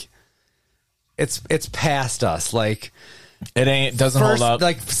was like, it's past us. Like, It doesn't first, hold up.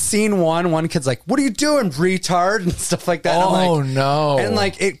 like scene one kid's like, "What are you doing, retard?" and stuff like that. And I'm Oh, like, no. And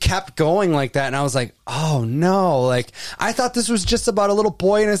like it kept going like that, and I was like, "Oh no!" Like I thought this was just about a little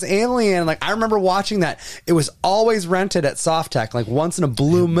boy and his alien. Like I remember watching that. It was always rented at Softtech, like once in a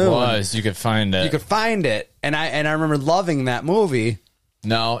blue moon. You could find it. You could find it, and I remember loving that movie.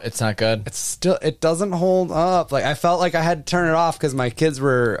 No, it's not good. It doesn't hold up. Like I felt like I had to turn it off because my kids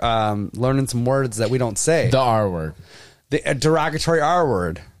were learning some words that we don't say. The R word. The derogatory R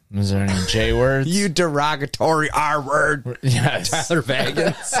word. Is there any J words? You derogatory R word. Yes. Tyler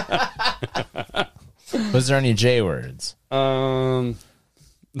Vagans. Was there any J words? Was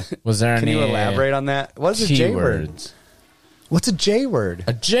there Can any? you elaborate on that? What's a T J word? words? What's a J word?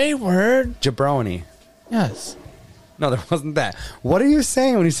 A J word? Jabroni. Yes. No, there wasn't that. What are you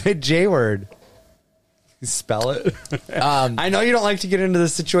saying when you say J word? You spell it. I know you don't like to get into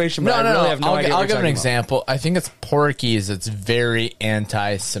this situation, but I really have no idea. I'll what give you're an talking example. I think it's Porky's. It's very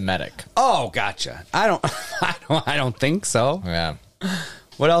anti-Semitic. about. Oh, gotcha. I don't think so. Yeah.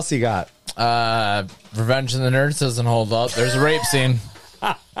 What else you got? Revenge of the Nerds doesn't hold up. There's a rape scene.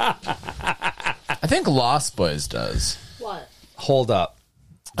 I think Lost Boys does. What? Hold up.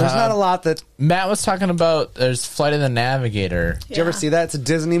 There's not a lot that. Matt was talking about. There's Flight of the Navigator. Did you ever see that? It's a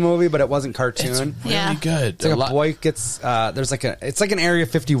Disney movie, but it wasn't cartoon. It's really Yeah. good. It's like a boy gets. There's like it's like an Area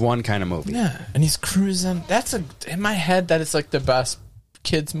 51 kind of movie. Yeah, and he's cruising. That's in my head. That is like the best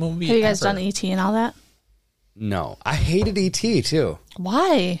kids movie. Have you guys ever. done ET and all that? No, I hated ET too.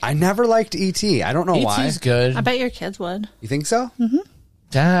 Why? I never liked ET. I don't know why. E.T.'s good. I bet your kids would. You think so?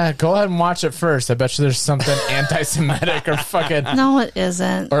 Yeah, go ahead and watch it first. I bet you there's something anti-Semitic or fucking No, it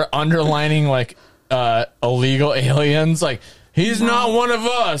isn't. or underlining like illegal aliens. Like he's not one of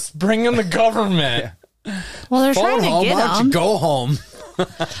us. Bring in the government. Well, they're Phone trying to home. get Why don't them. you go home?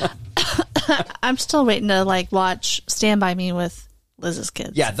 I'm still waiting to like watch Stand By Me with Liz's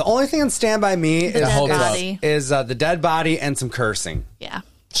kids. Yeah, the only thing on Stand By Me The dead body. is the dead body and some cursing. Yeah.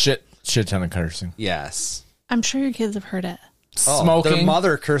 Shit ton of cursing. Yes. I'm sure your kids have heard it. Oh, Smoking. their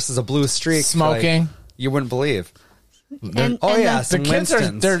mother curses a blue streak. Smoking. like, you wouldn't believe. And, Oh, and yeah, The some kids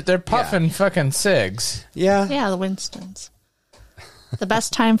Winstons. they're puffing fucking cigs. Yeah. yeah, the Winstons. The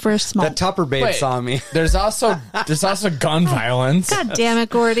best time for a smoke. That Tupper babe Wait. saw me. There's also gun violence. God damn it,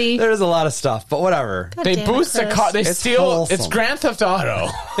 Gordy. There's a lot of stuff, but whatever. God They damn boost it, the Chris. car. They It's steal. wholesome. It's Grand Theft Auto.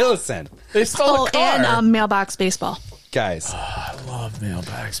 Listen, They stole Oh, the car. and mailbox baseball. guys, I love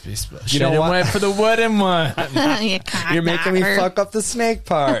mailbags. Baseball. You know Should've what? went for the wooden one. you're making me fuck up the snake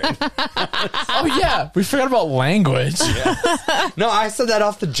part. Oh yeah, we forgot about language. No, I said that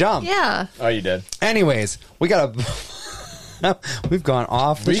off the jump. Yeah. Oh, you did. Anyways, we've gone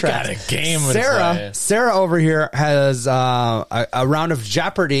off the We track. got a game to play. Sarah over here has a round of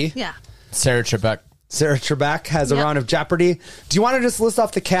Jeopardy. Yeah. Sarah Trebek. Sarah Trebek has a Yep. round of Jeopardy. Do you want to just list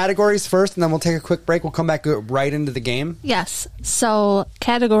off the categories first, and then we'll take a quick break? We'll come back right into the game. Yes. So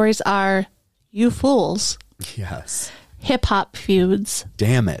categories are You Fools, Yes. Hip Hop Feuds,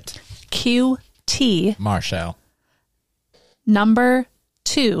 Damn it. QT, Marshall. Number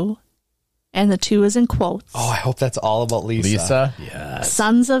 2, and the 2 is in quotes. Oh, I hope that's all about Lisa. Lisa? Yeah.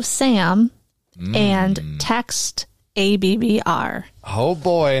 Sons of Sam and Text ABBR. Oh,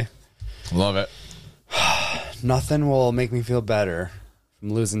 boy. Love it. Nothing will make me feel better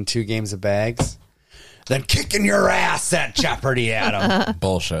from losing 2 games of bags than kicking your ass at Jeopardy, Adam.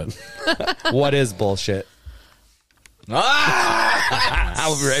 Bullshit. What is bullshit?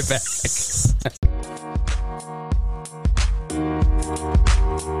 I'll be right back.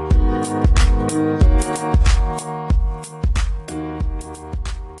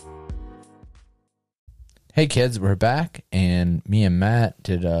 Hey kids, we're back, and me and Matt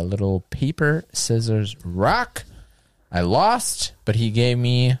did a little paper, scissors, rock. I lost, but he gave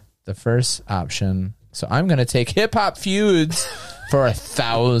me the first option, so I'm going to take Hip Hop Feuds for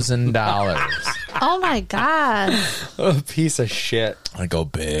 $1,000. Oh my God. A piece of shit. I go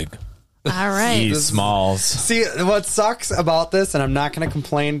big. All right. He's smalls. See, what sucks about this, and I'm not going to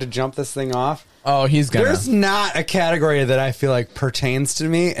complain to jump this thing off. Oh, he's gonna. There's not a category that I feel like pertains to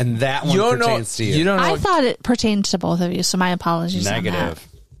me, and that one pertains to you. You don't know. I thought it pertained to both of you, so my apologies. Negative.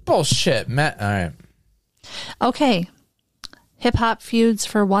 Bullshit, Matt. All right. Okay. Hip Hop Feuds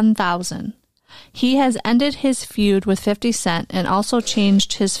for 1,000. He has ended his feud with 50 Cent and also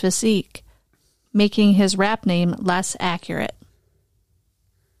changed his physique, making his rap name less accurate.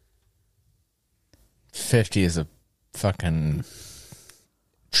 50 is a fucking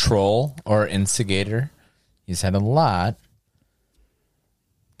troll or instigator. He's had a lot.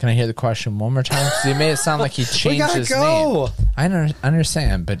 Can I hear the question one more time? 'Cause he made it sound like he changed his name. I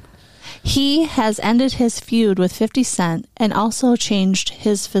understand, but He has ended his feud with 50 Cent and also changed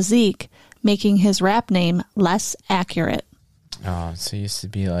his physique, making his rap name less accurate. oh, so he used to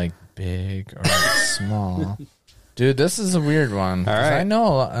be like big or like small. Dude, this is a weird one. 'Cause right. I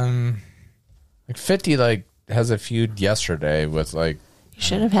know like 50 like has a feud yesterday with like You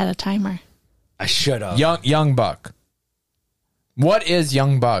should have had a timer. I should have. Young Buck. What is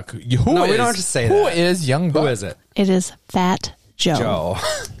Young Buck? No, we don't have to say Who that. is Young Buck? Who is it? It is Fat Joe. Joe.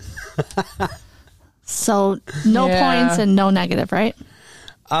 So no Yeah. points and no negative, right?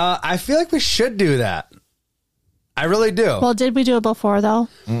 I feel like we should do that. I really do. Well, did we do it before, though?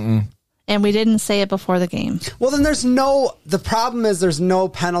 Mm-mm. And we didn't say it before the game. Well, then the problem is there's no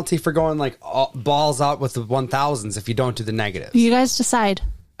penalty for going like balls out with the 1,000s if you don't do the negatives. You guys decide.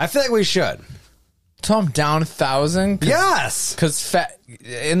 I feel like we should. So I'm down 1,000? Yes. Because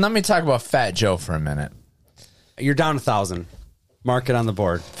and let me talk about Fat Joe for a minute. You're down 1,000. Mark it on the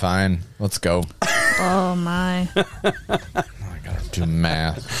board. Fine. Let's go. Oh, my. I gotta do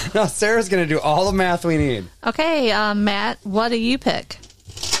math. No, Sarah's going to do all the math we need. Okay, Matt, what do you pick?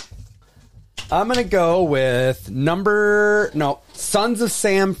 I'm going to go with Sons of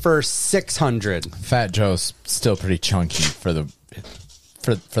Sam for 600. Fat Joe's still pretty chunky for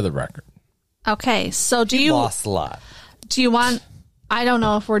the record. Okay, so Lost a lot. do you want, I don't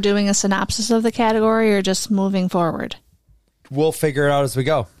know if we're doing a synopsis of the category or just moving forward. We'll figure it out as we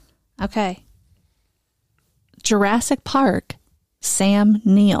go. Okay. Jurassic Park, Sam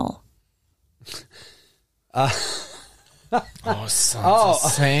Neill. Oh, Sons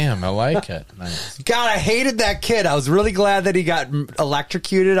of Sam. I like it. Nice. God, I hated that kid. I was really glad that he got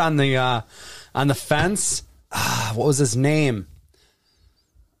electrocuted on the fence. What was his name?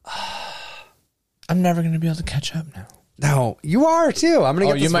 I'm never gonna be able to catch up now. No, you are too. I'm gonna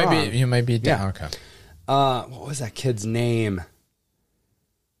get this wrong. You might be down. Yeah. Okay. What was that kid's name?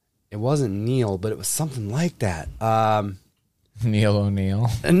 It wasn't Neil, but it was something like that. Neil O'Neill.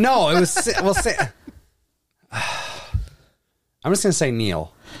 No, it was. Well, say. I'm just gonna say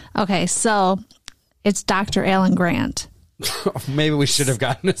Neil. Okay, so it's Dr. Alan Grant. Maybe we should have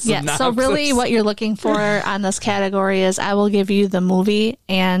gotten a synopsis. Yeah, so really what you're looking for on this category is I will give you the movie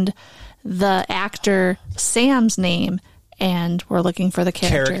and the actor Sam's name, and we're looking for the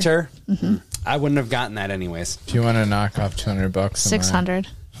character. Mm-hmm. I wouldn't have gotten that anyways. Do you want to knock off $200? 600.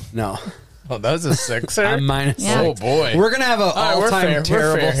 No. Oh, that was a sixer. I'm minus. Yeah. Oh boy, We're gonna have an we're all-time fair.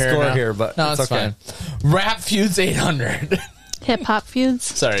 terrible We're fair score now. here, but no, it's okay. fine. Rap Feuds 800. Hip Hop Feuds.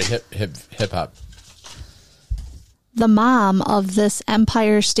 Sorry, hip hop. The mom of this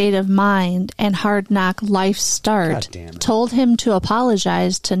Empire State of Mind and Hard Knock Life God start damn it. told him to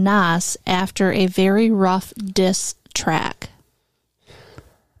apologize to Nas after a very rough diss track.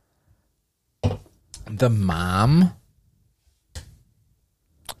 The mom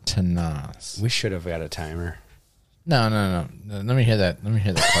to Nas. We should have got a timer. No. Let me hear that. Let me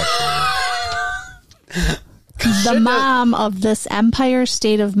hear that question. The mom of this Empire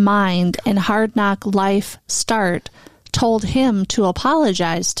State of Mind and Hard Knock Life start told him to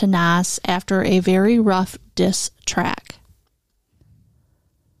apologize to Nas after a very rough diss track.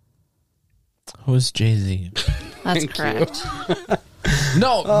 Who's Jay-Z? That's correct.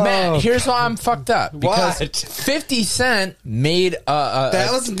 No, Matt, here's why I'm fucked up. Because What? 50 Cent made That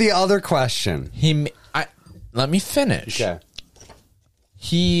was the other question. let me finish. Okay.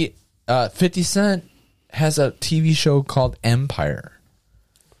 50 Cent has a TV show called Empire.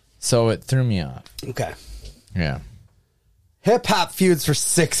 So it threw me off. Okay. Yeah. Hip hop feuds for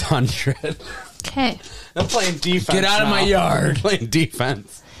 600. Okay. I'm playing defense. Get out of my yard. I'm playing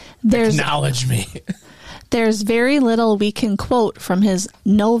defense. There's Acknowledge me. There's very little we can quote from his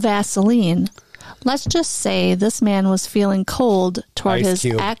No Vaseline. Let's just say this man was feeling cold toward Ice his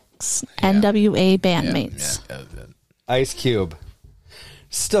Cube. ex-NWA bandmates. Ice Cube.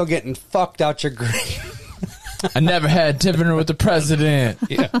 Still getting fucked out your grave. I never had dinner with the president.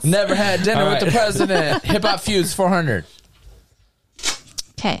 Yes. Never had dinner All with the right. president. Hip Hop Feuds 400.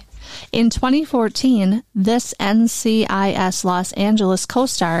 Okay. In 2014, this NCIS Los Angeles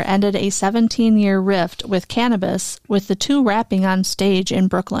co-star ended a 17-year rift with cannabis, with the two rapping on stage in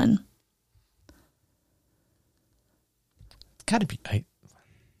Brooklyn. It's got to be.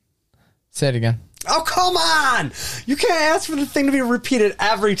 Say it again. Oh, come on! You can't ask for the thing to be repeated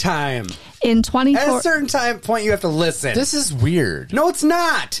every time. In At a 2014, certain point, you have to listen. This is weird. No, it's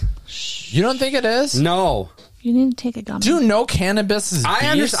not. You don't think it is? No. you need to take a gummy. Do you know cannabis is I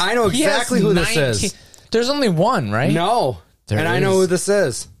beast? understand. I know He has exactly who this is. There's only one, right? No. There and I know is. who this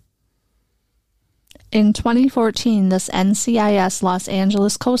is. In 2014, this NCIS Los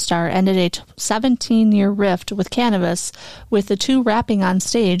Angeles co-star ended a 17-year rift with cannabis, with the two rapping on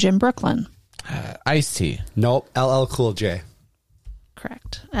stage in Brooklyn. Ice-T. Nope. LL Cool J.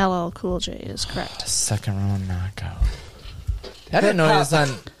 Correct. LL Cool J is correct. Second round knockout. I didn't know he was on.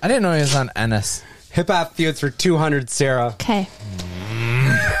 I didn't know he was on NS. Hip hop feuds for 200, Sarah. Okay.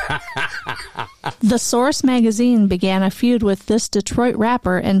 The Source magazine began a feud with this Detroit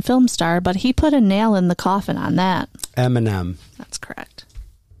rapper and film star, but he put a nail in the coffin on that. Eminem. That's correct.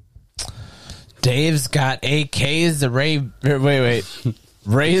 Dave's got AKs. The Ray. Wait.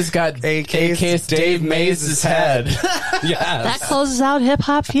 Ray's got AKs. Dave Mays' head. That Yes. closes out hip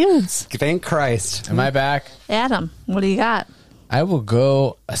hop feuds. Thank Christ. Am I back? Adam, what do you got? I will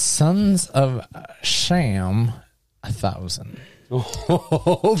go Sons of Sham 1,000.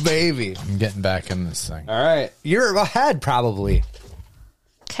 Oh, baby. I'm getting back in this thing. All right. You're ahead, probably.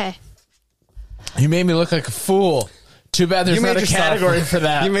 Okay. You made me look like a fool. Too bad there's not a category for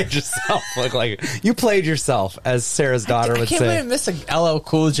that. You made yourself look like you played yourself, as Sarah's daughter I would can't say. believe I'm missing LL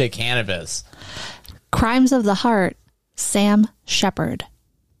Cool J cannabis. Crimes of the Heart, Sam Shepard.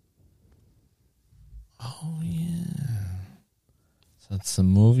 So it's the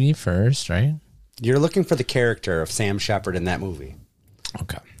movie first, right? You're looking for the character of Sam Shepard in that movie.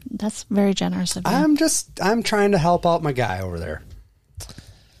 Okay. That's very generous of you. I'm trying to help out my guy over there.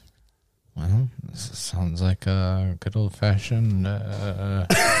 Well, this sounds like a good old fashioned.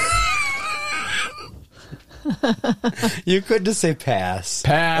 You could just say pass.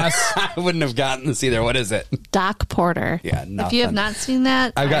 Pass. I wouldn't have gotten this either. What is it? Doc Porter. Yeah, If you nothing. have not seen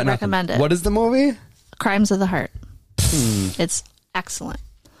that, I've got I recommend nothing. it. What is the movie? Crimes of the Heart. It's excellent.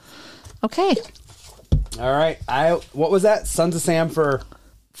 Okay. All right. What was that? Sons of Sam for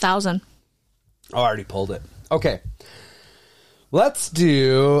 1,000. Oh, I already pulled it. Okay. Let's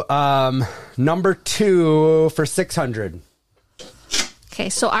do number 2 for 600. Okay,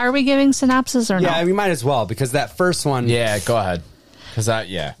 so are we giving synopsis or no? Yeah, we might as well, because that first one, Yeah, go ahead. Because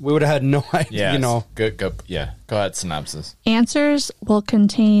yeah. we would have had no idea. Yeah. You know, Good. Go. Yeah. Go ahead. Synopsis. Answers will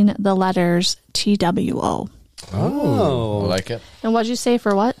contain the letters TWO. I oh, like it. And what'd you say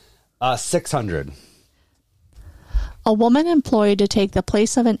for what? 600. A woman employed to take the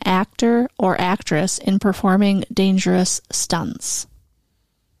place of an actor or actress in performing dangerous stunts.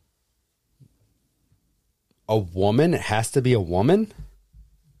 A woman? It has to be a woman?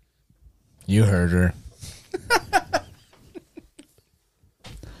 You heard her.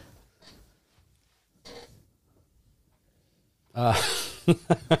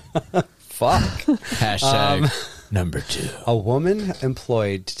 Fuck. Hashtag number 2. A woman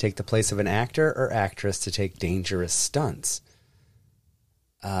employed to take the place of an actor or actress to take dangerous stunts.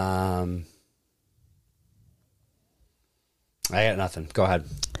 I got nothing. Go ahead.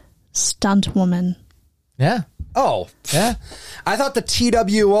 Stunt woman. Yeah. Oh, Yeah. I thought the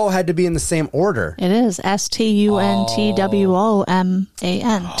TWO had to be in the same order. It is STUNTWOMAN.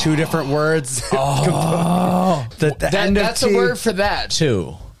 2 different words. Oh. That's a word for that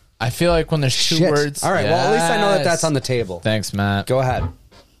too. I feel like when there's 2 words. All right. Well, at least I know that Yes. that's on the table. Thanks, Matt. Go ahead.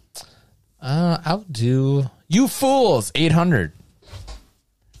 I'll do You Fools 800.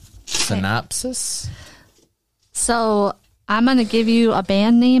 Synopsis. So I'm going to give you a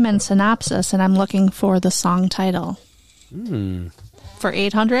band name and synopsis, and I'm looking for the song title. For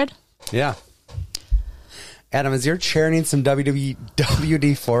 800? Yeah. Adam, is your chair need some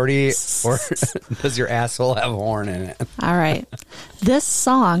WD-40 or does your asshole have a horn in it? All right. This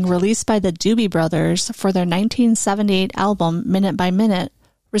song, released by the Doobie Brothers for their 1978 album Minute by Minute,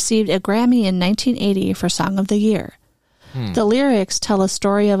 received a Grammy in 1980 for Song of the Year. The lyrics tell a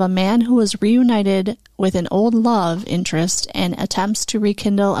story of a man who was reunited with an old love interest and attempts to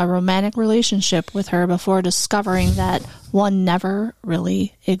rekindle a romantic relationship with her before discovering that one never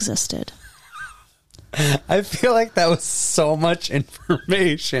really existed. I feel like that was so much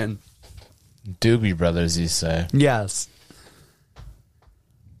information. Doobie Brothers, you say? Yes.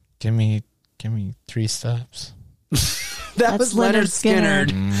 Give me 3 steps. That was Leonard Skinner.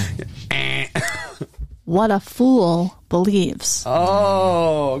 What a fool believes.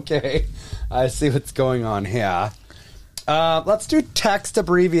 Oh, okay. I see what's going on here. Let's do text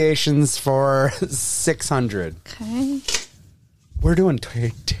abbreviations for 600. Okay. We're doing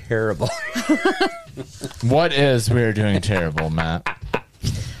terrible. What is we're doing terrible, Matt?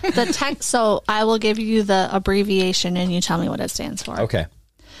 The text. So I will give you the abbreviation, and you tell me what it stands for. Okay.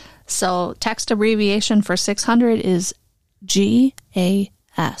 So text abbreviation for 600 is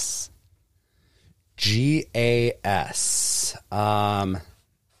GAS. GAS.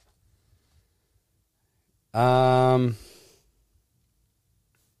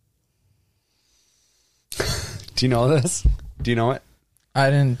 Do you know this? Do you know it? I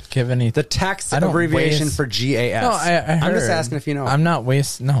didn't give any. The text I don't abbreviation waste- for GAS. No, I heard. I'm just asking if you know. I'm not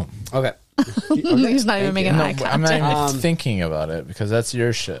wasting. No. Okay. He's not even making No, eye contact. I'm not even thinking about it because that's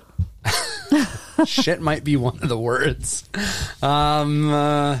your shit. Shit might be one of the words.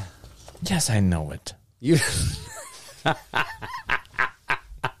 Yes, I know it. You.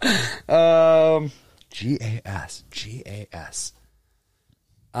 GAS.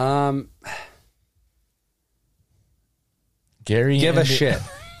 Gary, Give a Indi- shit.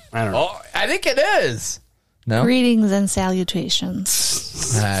 I don't know. Oh, I think it is. No, Greetings and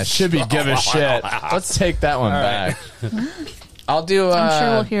salutations. it should be give a shit. Let's take that one back. I'll do. I'm sure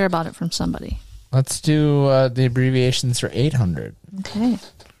we'll hear about it from somebody. Let's do the abbreviations for 800. Okay.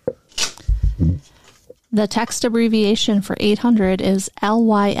 The text abbreviation for 800 is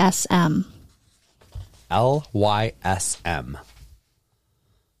LYSM. LYSM.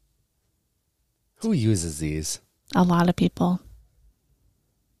 Who uses these? A lot of people.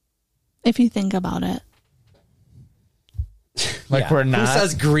 If you think about it. Like Yeah. we're not. Who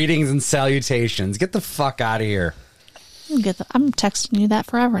says greetings and salutations? Get the fuck out of here. I'm texting you that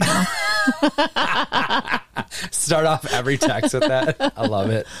forever now. Start off every text with that. I love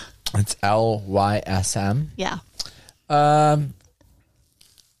it. It's LYSM. Yeah.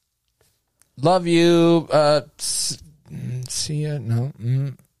 Love you. See ya. No.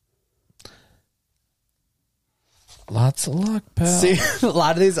 Lots of luck, pal. See, a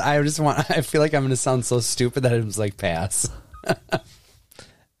lot of these, I feel like I'm going to sound so stupid that I'm just like, pass.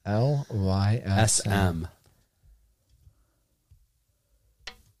 LYSM. SM.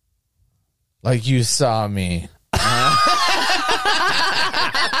 Like you saw me.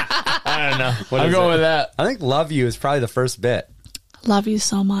 I don't know. I'll is go it? with that. I think love you is probably the first bit. Love you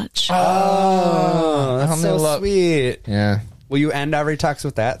so much. Oh, that's only so love- sweet. Yeah. Will you end every text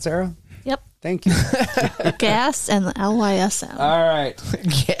with that, Sarah? Yep. Thank you. Gas and LYSM. All right.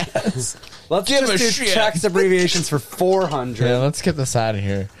 Yes. Let's Give just a do shit. text abbreviations for 400. Yeah, let's get this out of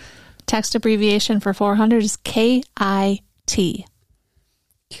here. Text abbreviation for 400 is KIT.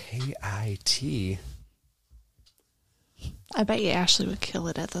 KIT. I bet you Ashley would kill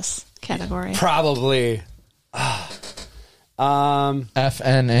it at this category. Probably.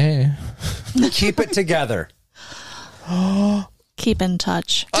 FNA. Keep it together. Keep in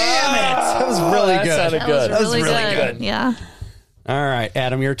touch. Damn it. That was really that good. sounded good. That was really good. Yeah. All right,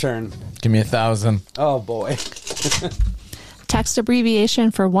 Adam, your turn. Give me 1,000. Oh, boy. Text abbreviation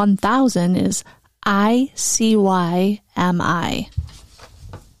for 1000 is ICYMI.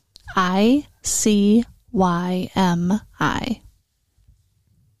 ICYMI.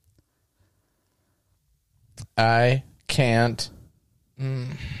 I can't.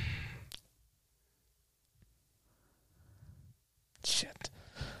 Shit.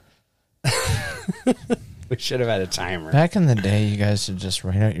 We should have had a timer. Back in the day, you guys should just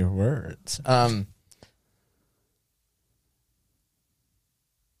write out your words.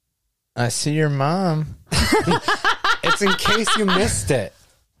 I see your mom. It's in case you missed it.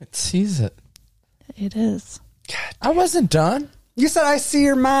 It sees it. It is. I wasn't done. You said, I see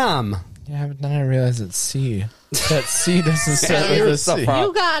your mom. Yeah, but then I realized it's C. That C doesn't start You with were a so C. far.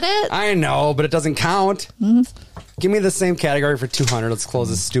 You got it. I know, but it doesn't count. Give me the same category for 200. Let's close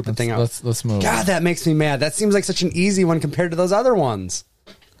this stupid thing out. Let's move. God, that makes me mad. That seems like such an easy one compared to those other ones.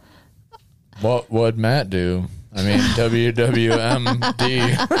 What would Matt do? I mean,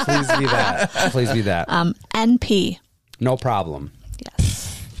 WWMD. Please be that. Please be that. NP. No problem.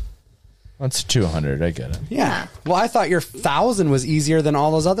 Yes. That's 200. I get it. Yeah. Well, I thought your 1,000 was easier than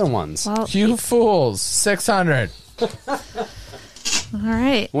all those other ones. Well, You fools. 600. all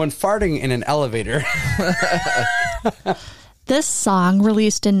right. When farting in an elevator. This song,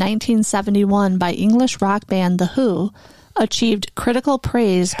 released in 1971 by English rock band The Who, achieved critical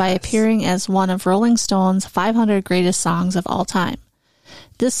praise by appearing as one of Rolling Stone's 500 greatest songs of all time.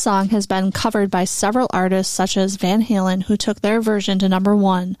 This song has been covered by several artists such as Van Halen, who took their version to number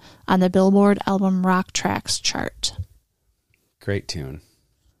 1 on the Billboard Album Rock Tracks chart. Great tune.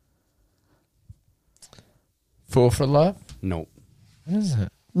 Fool for Love? Nope. What is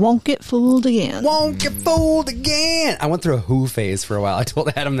it? Won't Get Fooled Again. Won't get fooled again. I went through a Who phase for a while. I told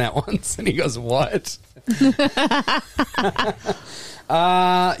Adam that once, and he goes, "What?"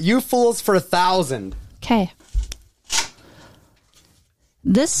 You fools for 1,000. Okay.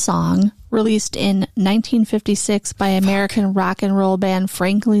 This song, released in 1956 by American rock and roll band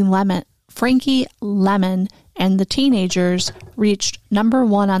Frankie Lemon and the Teenagers, reached number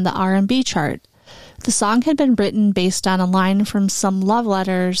 1 on the R&B chart. The song had been written based on a line from some love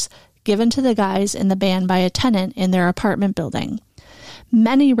letters given to the guys in the band by a tenant in their apartment building.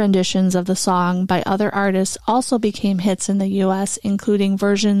 Many renditions of the song by other artists also became hits in the U.S., including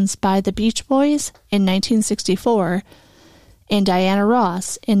versions by the Beach Boys in 1964 and Diana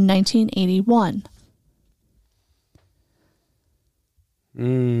Ross in 1981.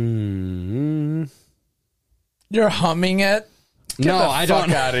 You're humming it? No, the I fuck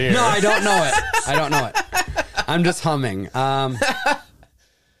don't. outta here. No, I don't know it. I don't know it. I'm just humming. I'm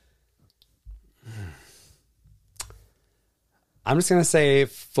just gonna say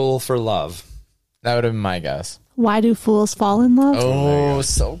 "Fool for Love." That would have been my guess. Why Do Fools Fall in Love? Oh,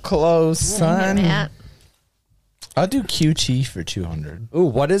 so close, son. Matt. I'll do QT for 200. Ooh,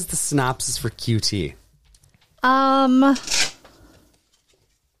 what is the synopsis for QT?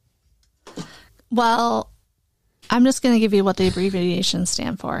 Well, I'm just going to give you what the abbreviations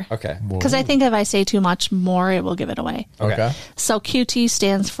stand for. Okay. Because I think if I say too much more, it will give it away. Okay. So QT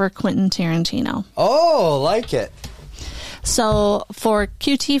stands for Quentin Tarantino. Oh, like it. So for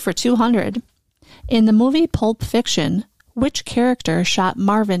QT for 200, in the movie Pulp Fiction, which character shot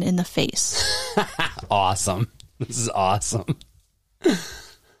Marvin in the face? Awesome. This is awesome.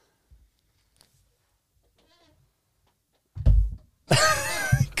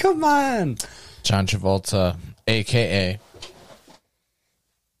 Come on. John Travolta, a.k.a.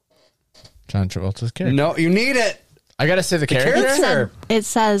 John Travolta's character. No, you need it. I got to say the character? character. It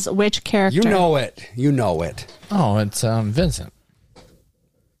says which character. You know it. You know it. Oh, it's Vincent.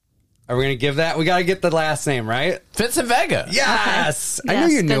 Are we going to give that? We got to get the last name, right? Vincent Vega. Yes. Okay. I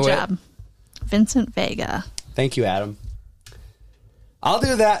knew you knew good it. job. Vincent Vega. Thank you, Adam. I'll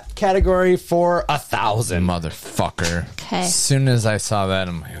do that category for 1,000. Motherfucker. Okay. As soon as I saw that,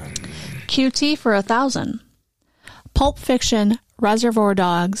 I'm like, QT for 1,000. Pulp Fiction, Reservoir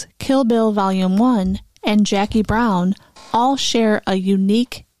Dogs, Kill Bill Volume 1, and Jackie Brown all share a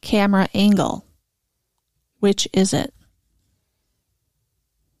unique camera angle. Which is it?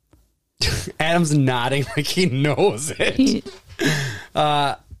 Adam's nodding like he knows it.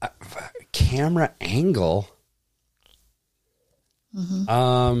 Camera angle.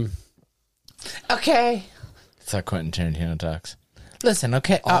 okay. That's how Quentin Tarantino talks. Listen,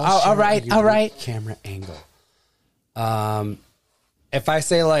 okay. Share All a right. unique Camera angle. If I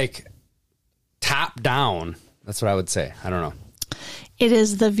say like top down, that's what I would say. I don't know. It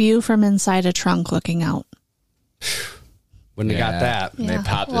is the view from inside a trunk looking out. Wouldn't have got that. They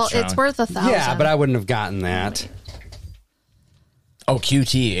popped the Well, trunk. it's worth 1,000. Yeah, but I wouldn't have gotten that. Oh,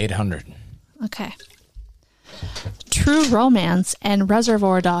 QT 800. Okay. True Romance and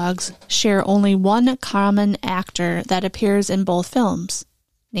Reservoir Dogs share only one common actor that appears in both films.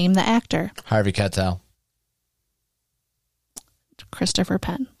 Name the actor. Harvey Keitel. Christopher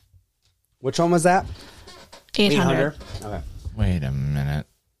Penn. Which one was that? 800. Okay. Wait a minute.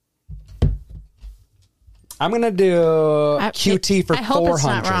 I'm going to do QT for 400. I hope it's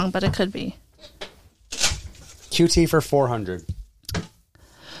not wrong, but it could be. QT for 400.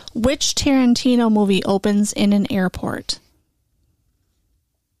 Which Tarantino movie opens in an airport?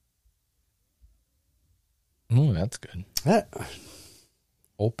 Ooh, that's good. That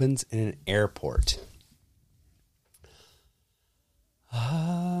opens in an airport.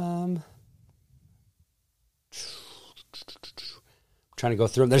 trying to go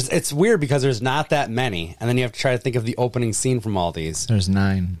through them. It's weird because there's not that many, and then you have to try to think of the opening scene from all these. There's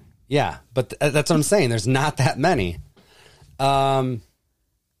 9. Yeah, but that's what I'm saying. There's not that many.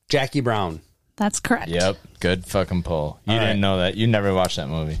 Jackie Brown. That's correct. Yep. Good fucking pull. You All didn't right. know that. You never watched that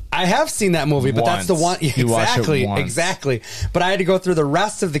movie. I have seen that movie, but that's the one. Once. You watched it Exactly, once. exactly. But I had to go through the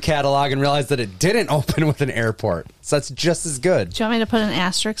rest of the catalog and realize that it didn't open with an airport. So that's just as good. Do you want me to put an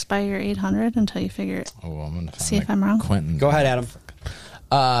asterisk by your 800 until you figure it? Oh, I'm gonna See if I'm wrong. Quentin. Go ahead, Adam.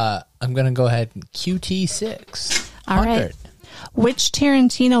 I'm gonna go ahead and QT6. All right. Which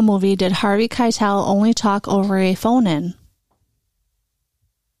Tarantino movie did Harvey Keitel only talk over a phone in?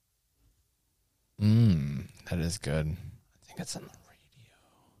 That is good. I think it's on the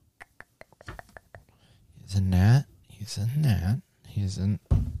radio. He's in that. He's in.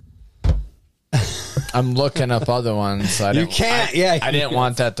 I'm looking up other ones. So I You didn't, can't. I didn't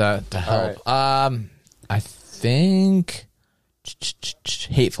want that to help. I think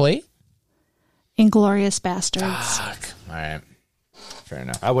Hateful Eight. Inglorious Bastards. Fuck. All right. Fair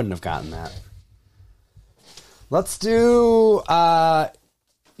enough. I wouldn't have gotten that. Let's do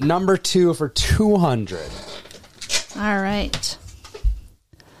number 2 for 200. All right.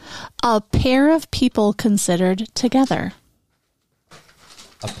 A pair of people considered together.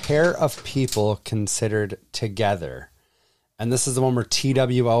 A pair of people considered together. And this is the one where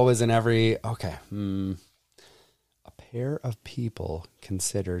TWO is in every... Okay. A pair of people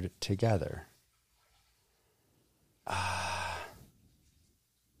considered together.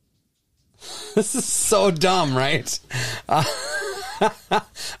 This is so dumb, right? A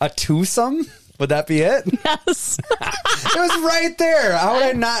twosome? Would that be it? Yes. It was right there. How would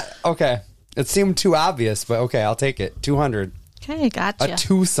I not? Okay. It seemed too obvious, but okay, I'll take it. 200. Okay, gotcha. A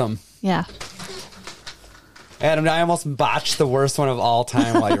twosome. Yeah. Adam, I almost botched the worst one of all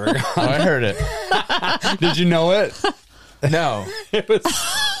time while you were gone. Oh, I heard it. Did you know it? No. It was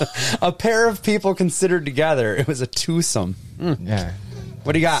a pair of people considered together. It was a twosome. Yeah.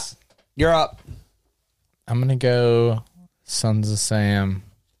 What do you got? You're up. I'm gonna go Sons of Sam.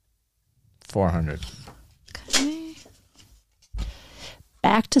 400. Okay.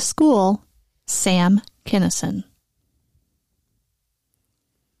 Back to School, Sam Kinison.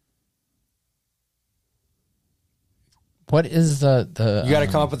 What is the? You got to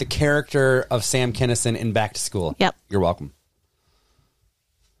come up with the character of Sam Kinison in Back to School. Yep. You're welcome.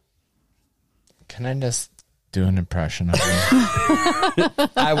 Can I just do an impression of him?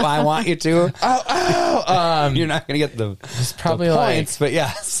 I want you to. You're not going to get the probably points, but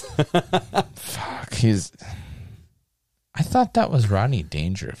yes. Fuck. I thought that was Rodney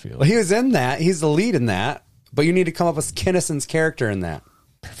Dangerfield. Well, he was in that. He's the lead in that. But you need to come up with Kinnison's character in that.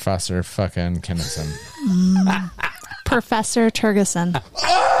 Professor fucking Kinnison. Professor Turgeson.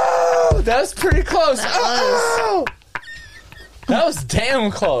 Oh, that was pretty close. Oh, that was damn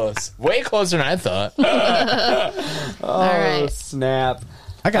close. Way closer than I thought. All right. Snap.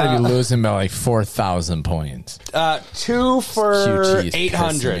 I gotta be losing by like 4,000 points. 2 for QT is pissing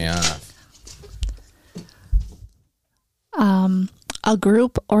 800. me off. A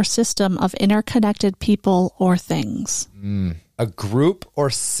group or system of interconnected people or things. A group or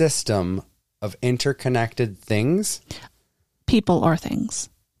system of interconnected things. People or things.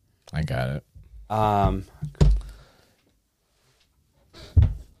 I got it.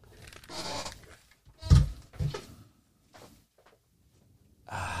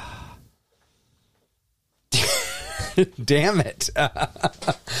 Damn it. A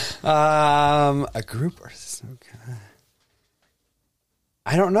group or system.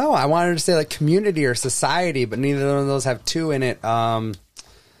 I don't know. I wanted to say like community or society, but neither of those have 2 in it.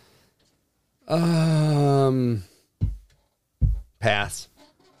 Pass.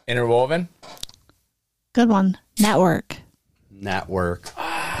 Interwoven? Good one. Network. Network. All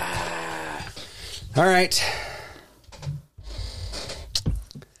right.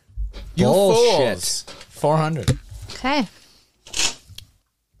 You Bullshit. fools. 400. Okay.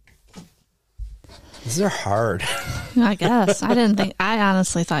 These are hard. I guess. I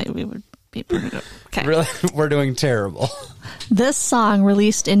honestly thought we would be pretty good. Okay. Really, we're doing terrible. This song,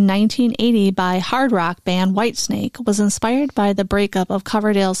 released in 1980 by hard rock band Whitesnake, was inspired by the breakup of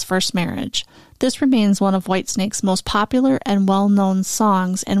Coverdale's first marriage. This remains one of Whitesnake's most popular and well-known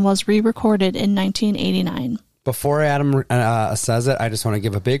songs and was re-recorded in 1989. Before Adam says it, I just want to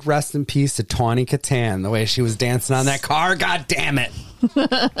give a big rest in peace to Tawny Katan. The way she was dancing on that car, god damn it.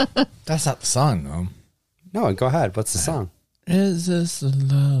 That's not the song, though. No, go ahead. What's the song? Is this the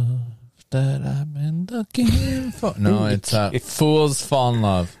love that I've been looking for? No, it's Fools Fall in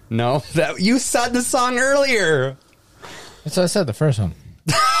Love. No, that you said the song earlier. That's what I said, the first one.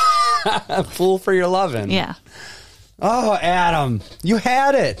 Fool for Your Lovin'. Yeah. Oh, Adam, you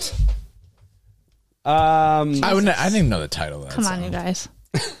had it. I didn't even know the title of that Come on, song. you guys.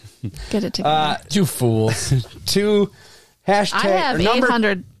 Get it together. You fools. 2 hashtag. I have or number,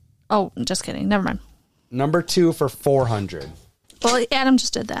 800. Oh, just kidding. Never mind. number 2 for 400. Well, Adam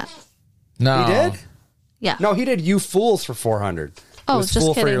just did that. No. He did? Yeah. No, he did You Fools for 400. Oh, It was just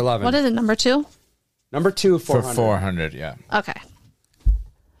Fool kidding. for Your Lovin'. What is it, number 2? Number 2, For 400. 400, yeah. Okay.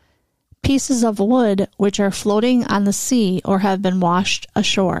 Pieces of wood which are floating on the sea or have been washed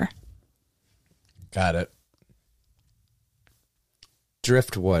ashore. Got it.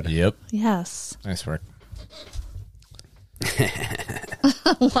 Driftwood. Yep. Yes. Nice work.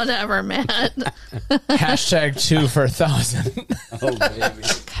 Whatever, Matt. Hashtag 2 for 1,000. Oh, baby.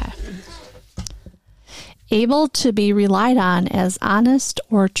 Okay. Able to be relied on as honest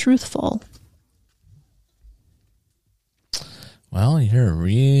or truthful. Well, you're a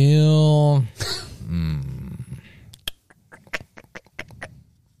real...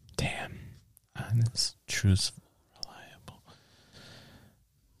 Damn. Honest, truthful, reliable.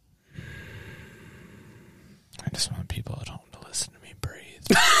 I just want people at home to listen to me breathe.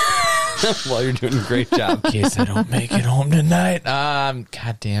 Well, you're doing a great job. In case I don't make it home tonight.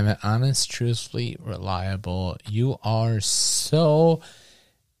 God damn it. Honest, truthfully, reliable. You are so...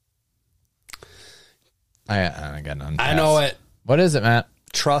 I got none. I know it. What is it, Matt?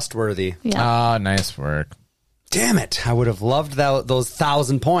 Trustworthy. Yeah. Oh, nice work. Damn it. I would have loved those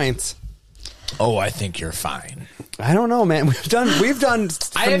 1,000 points. Oh, I think you're fine. I don't know, man. We've done I haven't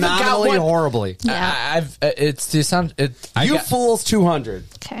got phenomenally one. horribly. Yeah. You Fools 200.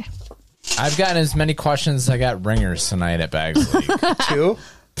 Okay. I've gotten as many questions as I got ringers tonight at Bags League. 2?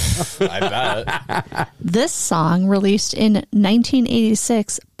 I bet. This song, released in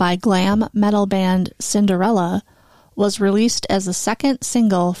 1986 by glam metal band Cinderella, was released as the second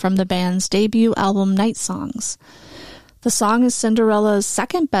single from the band's debut album Night Songs. The song is Cinderella's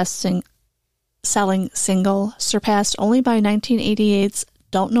second best-selling single, surpassed only by 1988's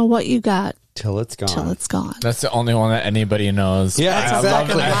Don't Know What You Got Till It's Gone. Till It's Gone. That's the only one that anybody knows. Yeah, I love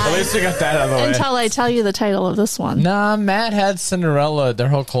exactly. that. At least we got that out of the way. Until I tell you the title of this one. Nah, Matt had Cinderella, their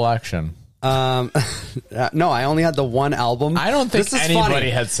whole collection. No, I only had the one album. I don't think This is anybody funny.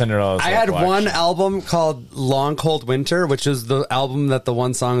 had Cinderella's I whole had collection. one album called Long Cold Winter, which is the album that the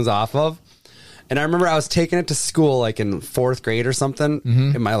one song is off of. And I remember I was taking it to school like in 4th grade or something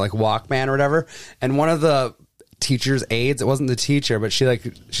in my like Walkman or whatever. And one of the teacher's aides, it wasn't the teacher, but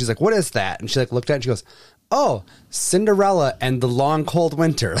she's like, what is that? And she like looked at it and she goes, oh, Cinderella and the Long Cold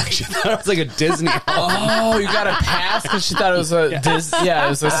Winter. Like she thought it was like a Disney album. Oh, you got a pass because she thought it was a it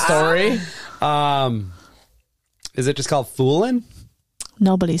was a story. Is it just called Foolin'?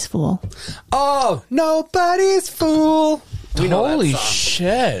 Nobody's Fool. Oh, Nobody's Fool. We know that Holy song.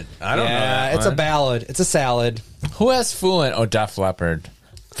 shit! I don't know. That It's a one. ballad. It's a salad. Who has Foolin'? Oh, Def Leppard.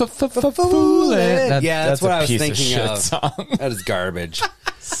 Foolin'. Yeah, that's what a I was piece thinking shit of. Song. That is garbage.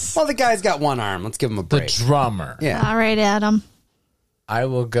 Well, the guy's got one arm. Let's give him a The break. drummer. Yeah. All right, Adam. I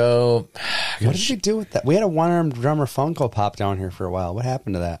will go. What did you do with that? We had a one-armed drummer Funko pop down here for a while. What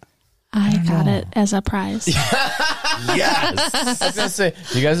happened to that? I got it as a prize. Yes. I was gonna say,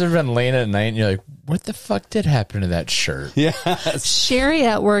 you guys ever been laying at night and you're like, what the fuck did happen to that shirt? Yes. Sherry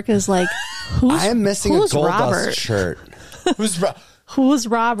at work is like, I am missing a who's Gold Robert? Dust shirt. Who's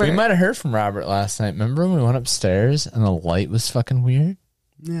Robert? We might have heard from Robert last night. Remember when we went upstairs and the light was fucking weird?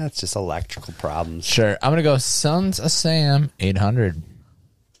 Yeah, it's just electrical problems. Sure. I'm gonna go Sons of Sam 800.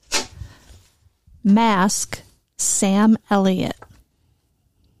 Mask, Sam Elliott.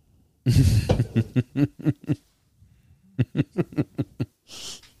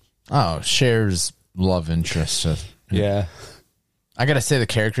 Oh, Cher's love interest. Yeah. I gotta say the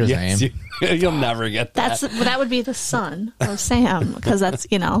character's name. You'll never get that. That would be the son of Sam, because that's,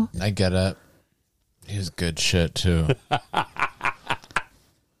 I get it. He was good shit too.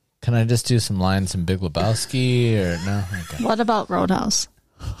 Can I just do some lines in Big Lebowski or no? Okay. What about Roadhouse?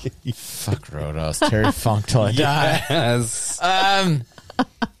 Fuck Roadhouse. Terry Funk till I die. Yes.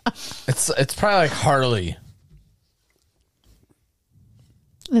 It's probably like Harley.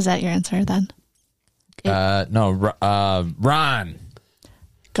 Is that your answer then? No, Ron.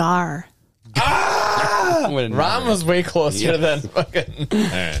 Gar. Ron was way closer than fucking.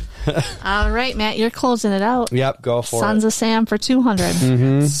 All right, Matt, you're closing it out. Yep, go for Sons it. of Sam for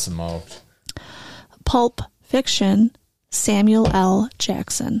 200. Smoked. Pulp Fiction, Samuel L.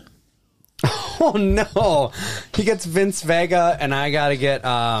 Jackson. Oh no. He gets Vince Vega and I gotta get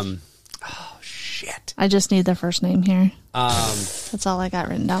oh shit. I just need the first name here. That's all I got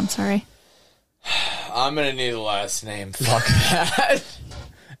written down. Sorry. I'm gonna need a last name. Fuck that.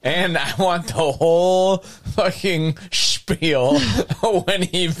 And I want the whole fucking spiel when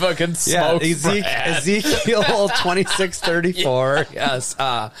he fucking smokes Ezekiel 26:34. Yes.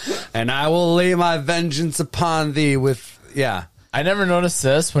 And I will lay my vengeance upon thee with, I never noticed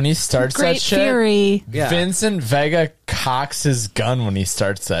this when he starts Great that shit. Fury. Yeah. Vincent Vega cocks his gun when he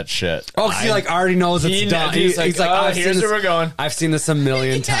starts that shit. Oh, he already knows it's done. He's like, I've here's seen where we're going. I've seen this a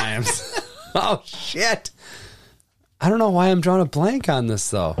million times. Oh, shit. I don't know why I'm drawing a blank on this,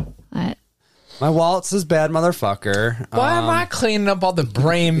 though. My wallet says bad motherfucker. Why am I cleaning up all the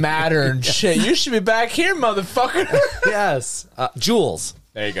brain matter and shit? You should be back here, motherfucker. Yes. Jules.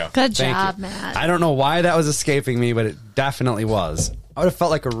 There you go. Good Thank job, you. Matt. I don't know why that was escaping me, but it definitely was. I would have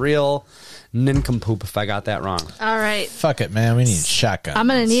felt like a real nincompoop if I got that wrong. All right. Fuck it, man. We need shotguns. I'm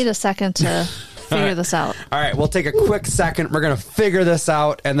going to need a second to figure this out. All right, we'll take a quick second. We're going to figure this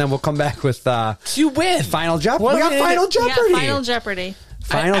out, and then we'll come back with You win. Final Jeopardy. What We got is it? Final We got Jeopardy. Final Jeopardy.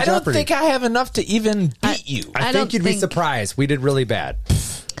 Final I don't Jeopardy. think I have enough to even beat you. I I think don't you'd be think- surprised. We did really bad.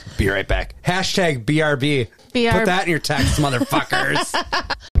 Be right back. Hashtag BRB. Put that in your text, motherfuckers.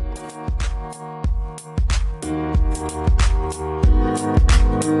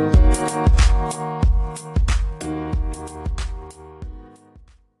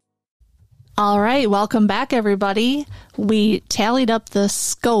 All right. Welcome back, everybody. We tallied up the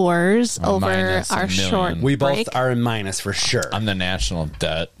scores over minus a our million. short We break. both are in minus for sure. I'm the national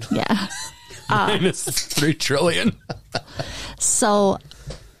debt. Yeah. Minus 3 trillion. So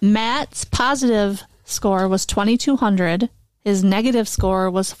Matt's positive score was 2,200. His negative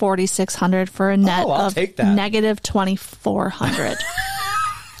score was 4,600 for a net I'll of take that. negative 2,400.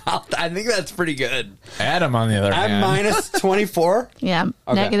 I think that's pretty good. Adam, on the other I'm hand. minus 24. Yeah,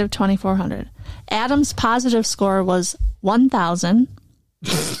 negative 2,400. Adam's positive score was 1,000.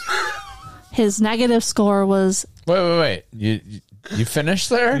 His negative score was Wait. You finished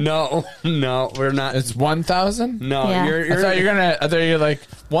there? No, we're not. It's 1,000? No, Yeah. I thought you're like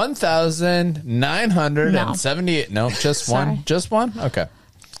 1,978. No, just Sorry. one. Just one? Okay.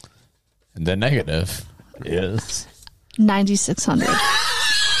 And the negative is 9,600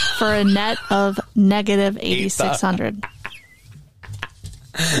 for a net of negative 8,600.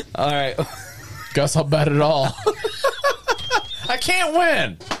 All right. guess I'll bet it all. I can't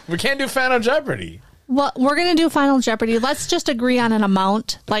win. We can't do Final Jeopardy. Well, we're going to do Final Jeopardy. Let's just agree on an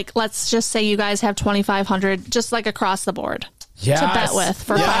amount. Like, let's just say you guys have 2,500, just like across the board to bet with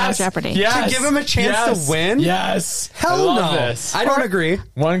for Final Jeopardy. Yes. To give him a chance to win? Yes. Hell I love no. this. I don't agree.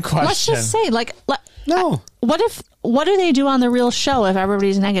 One question. Let's just say, like, No. what do they do on the real show if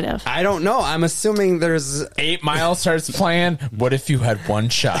everybody's negative? I don't know. I'm assuming there's 8 Mile starts playing. What if you had one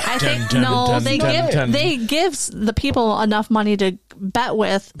shot? I think they give the people enough money to bet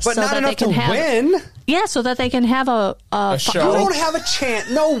with, but so not that enough they can to have win. Yeah, so that they can have a show. You don't have a chance.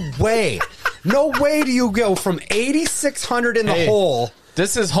 No way. No way do you go from 8,600 in the Hey. hole.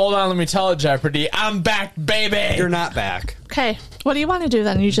 This is Hold On, Let Me Tell It Jeopardy. I'm back, baby. You're not back. Okay, what do you want to do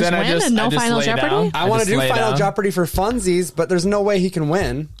then? You just Then I win just- and no I just Final lay Jeopardy? down. I want to just do lay Final down. Jeopardy for funsies, but there's no way he can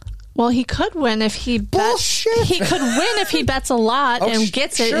win. Well, he could win if he Bullshit. He could win if he bets a lot and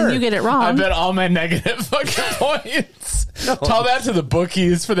gets it, sure. and you get it wrong. I bet all my negative fucking points. Tell that to the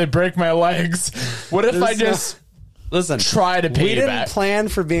bookies for they break my legs. What if I just Listen, try to pay we you didn't back? plan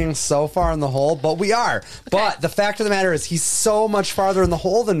for being so far in the hole, but we are. But the fact of the matter is, he's so much farther in the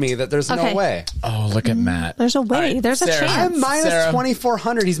hole than me that there's Okay. no way. Oh, look at Matt. There's a way. All right, There's Sarah. a chance. I'm minus Sarah.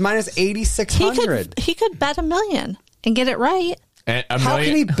 2,400. He's minus 8,600. He could bet $1 million and get it right. And a How can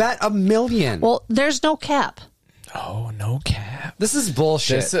million- he bet $1 million? Well, there's no cap. Oh, no cap. This is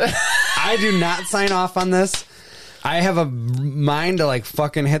bullshit. This- I do not sign off on this. I have a mind to like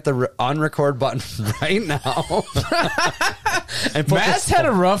fucking hit the unrecord button right now. And put Matt's this- had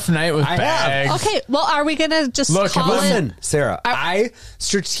a rough night with I have. bags. Okay, well, are we gonna just Look, call Listen, it? Sarah, I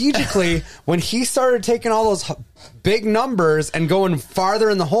strategically, when he started taking all those big numbers and going farther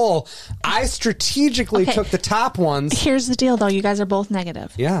in the hole, I strategically Okay. took the top ones. Here's the deal, though. You guys are both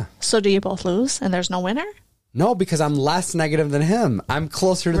negative. Yeah. So do you both lose, and there's no winner? No, because I'm less negative than him. I'm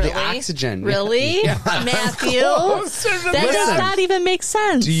closer to Really? the oxygen. Really, Matthew? Closer to the- That does Listen. not even make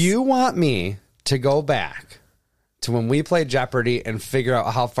sense. Do you want me to go back to when we played Jeopardy and figure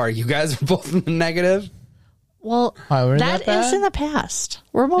out how far you guys are both in the negative? Well, Why, we're that that is bad? in the past.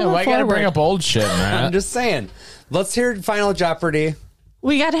 We're moving Yeah, why gotta forward. bring up old shit, I'm Matt? just saying. Let's hear Final Jeopardy.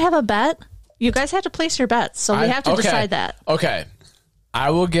 We got to have a bet. You guys have to place your bets, so we have to Okay. decide that. Okay.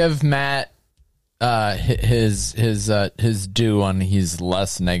 I will give Matt his due on he's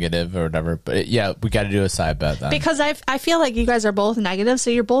less negative or whatever. But yeah, we got to do a side bet then. Because I feel like you guys are both negative,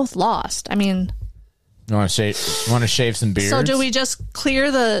 so you're both lost. I mean, You want to shave some beards? So do we just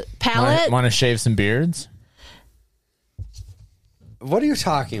clear the palette? Want to shave some beards? What are you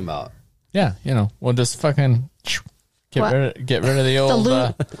talking about? Yeah, we'll just fucking get rid of the old.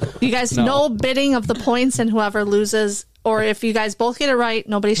 You guys, no bidding of the points, and whoever loses, or if you guys both get it right,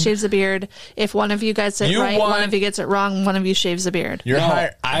 nobody shaves a beard. If one of you gets it right, one of you gets it wrong, one of you shaves a beard.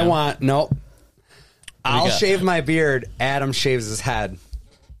 Nope. I'll shave my beard. Adam shaves his head.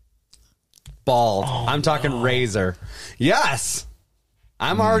 Bald. I'm talking razor. Yes.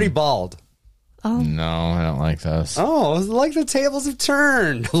 I'm already bald. Oh. No, I don't like this. Oh, like the tables have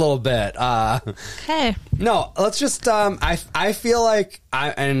turned a little bit. Okay. No, let's just. I feel like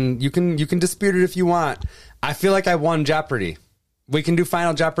and you can dispute it if you want. I feel like I won Jeopardy. We can do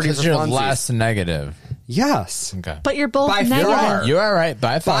Final Jeopardy for because you're funsies. less negative. Yes. Okay. But you're both By negative. far. You are right.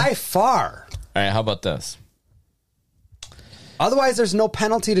 By far. All right. How about this? Otherwise, there's no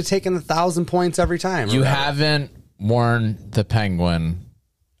penalty to taking the 1,000 points every time. You haven't worn the penguin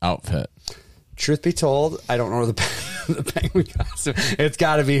outfit. Truth be told, I don't know where the penguin costume. It's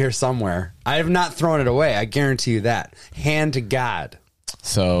got to be here somewhere. I have not thrown it away. I guarantee you that. Hand to God.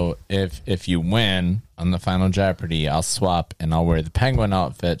 So if you win on the Final Jeopardy, I'll swap and I'll wear the penguin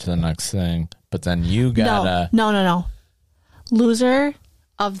outfit to the next thing. But then you gotta No. Loser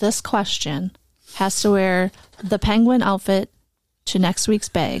of this question has to wear the penguin outfit to next week's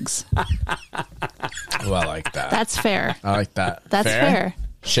bags. Oh, I like that. That's fair. I like that. That's fair.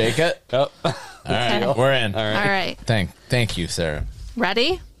 Shake it. Oh. All right, Okay. we're in. All right. Thank you, Sarah.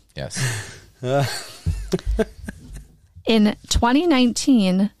 Ready? Yes. In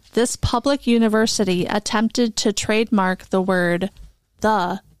 2019, this public university attempted to trademark the word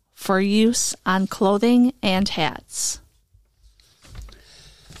 "the" for use on clothing and hats.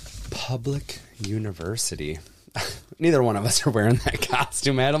 Public university. Neither one of us are wearing that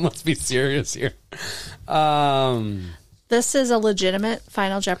costume, Adam. Let's be serious here. This is a legitimate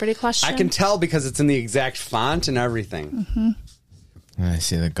Final Jeopardy question. I can tell because it's in the exact font and everything. Mm-hmm. I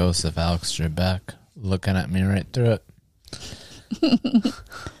see the ghost of Alex Trebek looking at me right through it.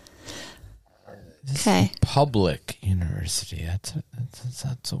 Okay. Public university.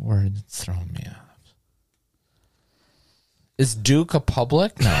 That's a word that's throwing me off. Is Duke a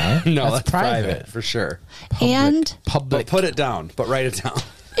public? No. No, that's private for sure. And Public. But put it down. But write it down.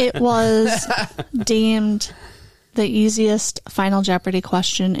 it was deemed the easiest Final Jeopardy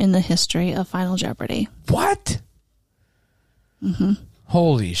question in the history of Final Jeopardy. What? Mm-hmm.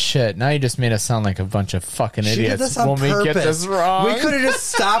 Holy shit. Now you just made us sound like a bunch of fucking She did idiots this on when we get purpose. this wrong. We could have just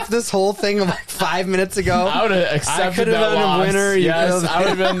stopped this whole thing like 5 minutes ago. I would have accepted I could have that been loss. a winner. Yes, I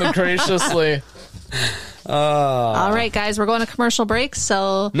would have been the graciously. All right, guys, we're going to commercial break.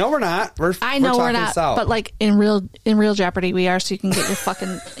 So No, we're not. I know we're talking not, South. but like in real Jeopardy, we are. So you can get your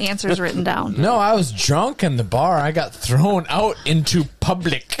fucking answers written down. No, I was drunk in the bar. I got thrown out into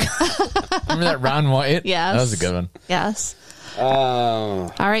public. Remember that Ron White? Yes, That was a good one. Yes.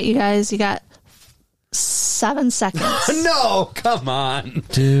 Oh. All right, you guys, you got 7 seconds. No, come on.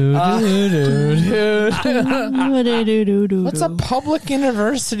 What's a public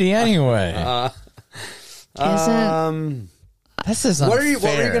university anyway? This is unfair. What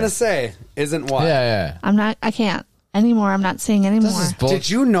are you going to say? Isn't what? Yeah. I can't anymore. I'm not saying anymore. This is bull. Did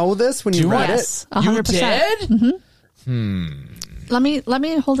you know this when you read Yes, it? 100%. You did? Let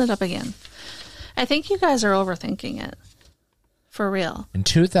me hold it up again. I think you guys are overthinking it. For real. In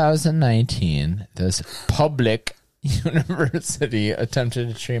 2019, this public university attempted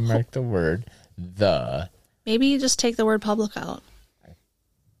to trademark the word "the." Maybe you just take the word public out.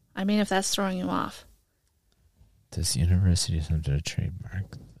 I mean, if that's throwing you off. This university attempted to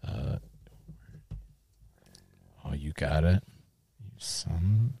trademark the. Oh, you got it. You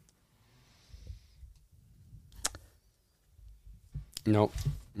son. Nope.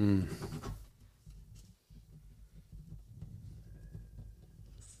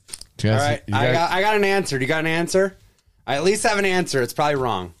 All right, I got an answer. Do you got an answer? I at least have an answer. It's probably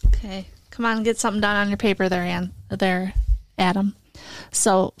wrong. Okay. Come on, get something down on your paper there, Adam.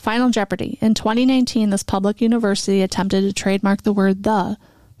 So, Final Jeopardy. In 2019, this public university attempted to trademark the word "the"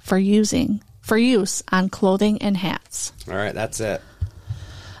 for use on clothing and hats. All right, that's it.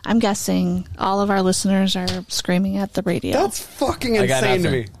 I'm guessing all of our listeners are screaming at the radio. That's fucking I got insane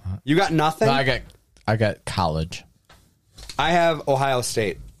to me. nothing. You got nothing? No, I got college. I have Ohio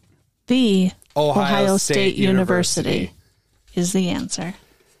State. The Ohio State State University is the answer.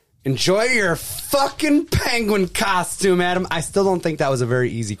 Enjoy your fucking penguin costume, Adam. I still don't think that was a very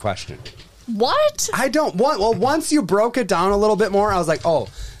easy question. What? I don't want. Well, once you broke it down a little bit more, I was like, oh,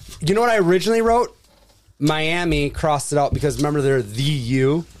 you know what I originally wrote? Miami, crossed it out because remember they're the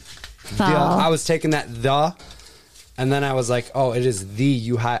U. I was taking that and then I was like, oh, it is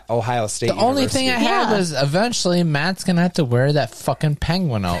the Ohio State The only University. thing I had was eventually Matt's going to have to wear that fucking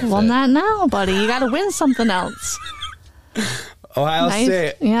penguin outfit. Well, not now, buddy. You got to win something else. Ohio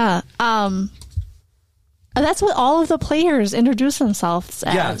State. Yeah. That's what all of the players introduce themselves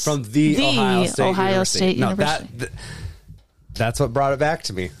as. Yeah, from the Ohio State University. No, that's what brought it back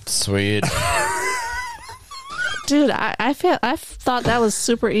to me. Sweet. Dude, I thought that was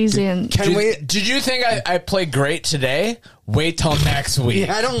super easy. And Did you think I played great today? Wait till next week.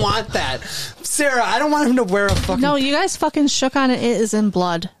 Yeah, I don't want that. Sarah, I don't want him to wear a fucking... No, you guys fucking shook on it. It is in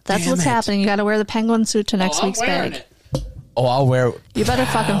blood. That's what's happening. You got to wear the penguin suit to next week's bag. Oh, I'll wear... You better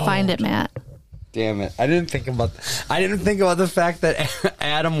fucking find it, Matt. Damn it. I didn't think about the fact that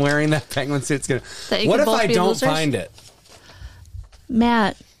Adam wearing that penguin suit's going to... What if I don't find it?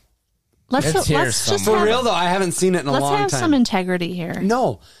 Matt, let's just For real, though, I haven't seen it in a long time. Let's have some integrity here.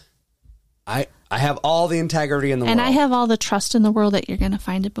 No. I have all the integrity in the world. And I have all the trust in the world that you're going to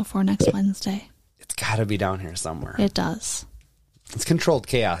find it before next Wednesday. It's got to be down here somewhere. It does. It's controlled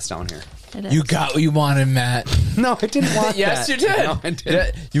chaos down here. It is. You got what you wanted, Matt. No, I didn't want Yes, that. you did. No, I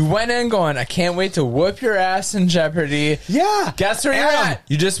didn't. You went in going, I can't wait to whoop your ass in Jeopardy. Yeah. Guess where you're Adam. at?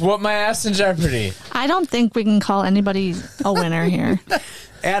 You just whooped my ass in Jeopardy. I don't think we can call anybody a winner here.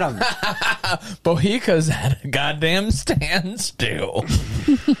 Adam. Bohica's at a goddamn standstill.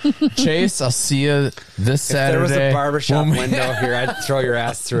 Chase, I'll see you this Saturday. If there was a barbershop window here, I'd throw your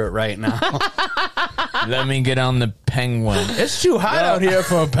ass through it right now. Let me get on the penguin. It's too hot out here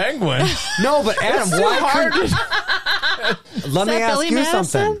for a penguin. No, but Adam, why Let me ask you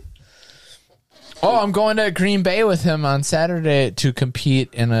something. Oh, I'm going to Green Bay with him on Saturday to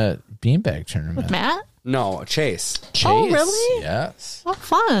compete in a beanbag tournament. With Matt? No, Chase. Oh, really? Yes. Oh,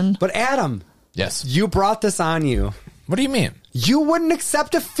 fun. But Adam, Yes. you brought this on you. What do you mean? You wouldn't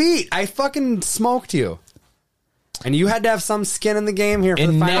accept defeat. I fucking smoked you. And you had to have some skin in the game here for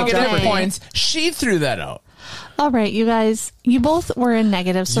In the final negative Jeopardy. points, she threw that out. All right, you guys. You both were in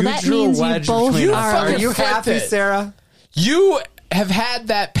negative, so You that drew a means you wedge both between us. are. Are you flipped happy, it. Sarah? You have had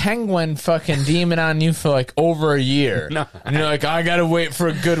that penguin fucking demon on you for like over a year. No. And you're like, I gotta wait for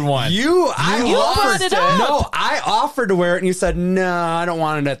a good one. You brought it up. No, I offered to wear it, and you said, no, I don't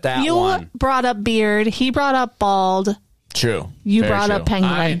want it at that You one. brought up beard. He brought up bald. True. You Very brought true. up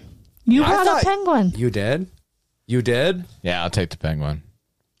penguin. You I brought up thought- penguin. You did? You did? Yeah, I'll take the penguin.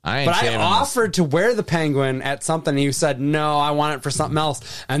 I ain't But I shaving this. offered to wear the penguin at something, and you said, no, I want it for something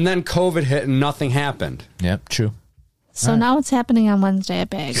else. And then COVID hit, and nothing happened. Yep, true. So now it's happening on Wednesday at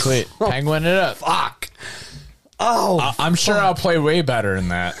Bag. Sweet. Penguin it up. Fuck. Oh, I'm sure I'll play way better than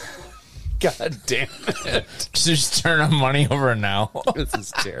that. God damn it. Just turn on money over now. This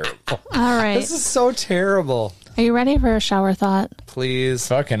is terrible. All right. This is so terrible. Are you ready for a shower thought? Please.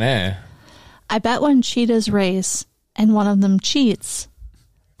 Fucking A. I bet when cheetahs race and one of them cheats,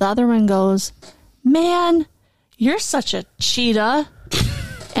 the other one goes, man, you're such a cheetah.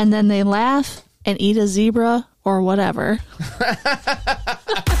 And then they laugh and eat a zebra or whatever.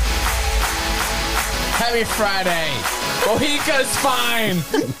 Happy Friday. Bohica's fine.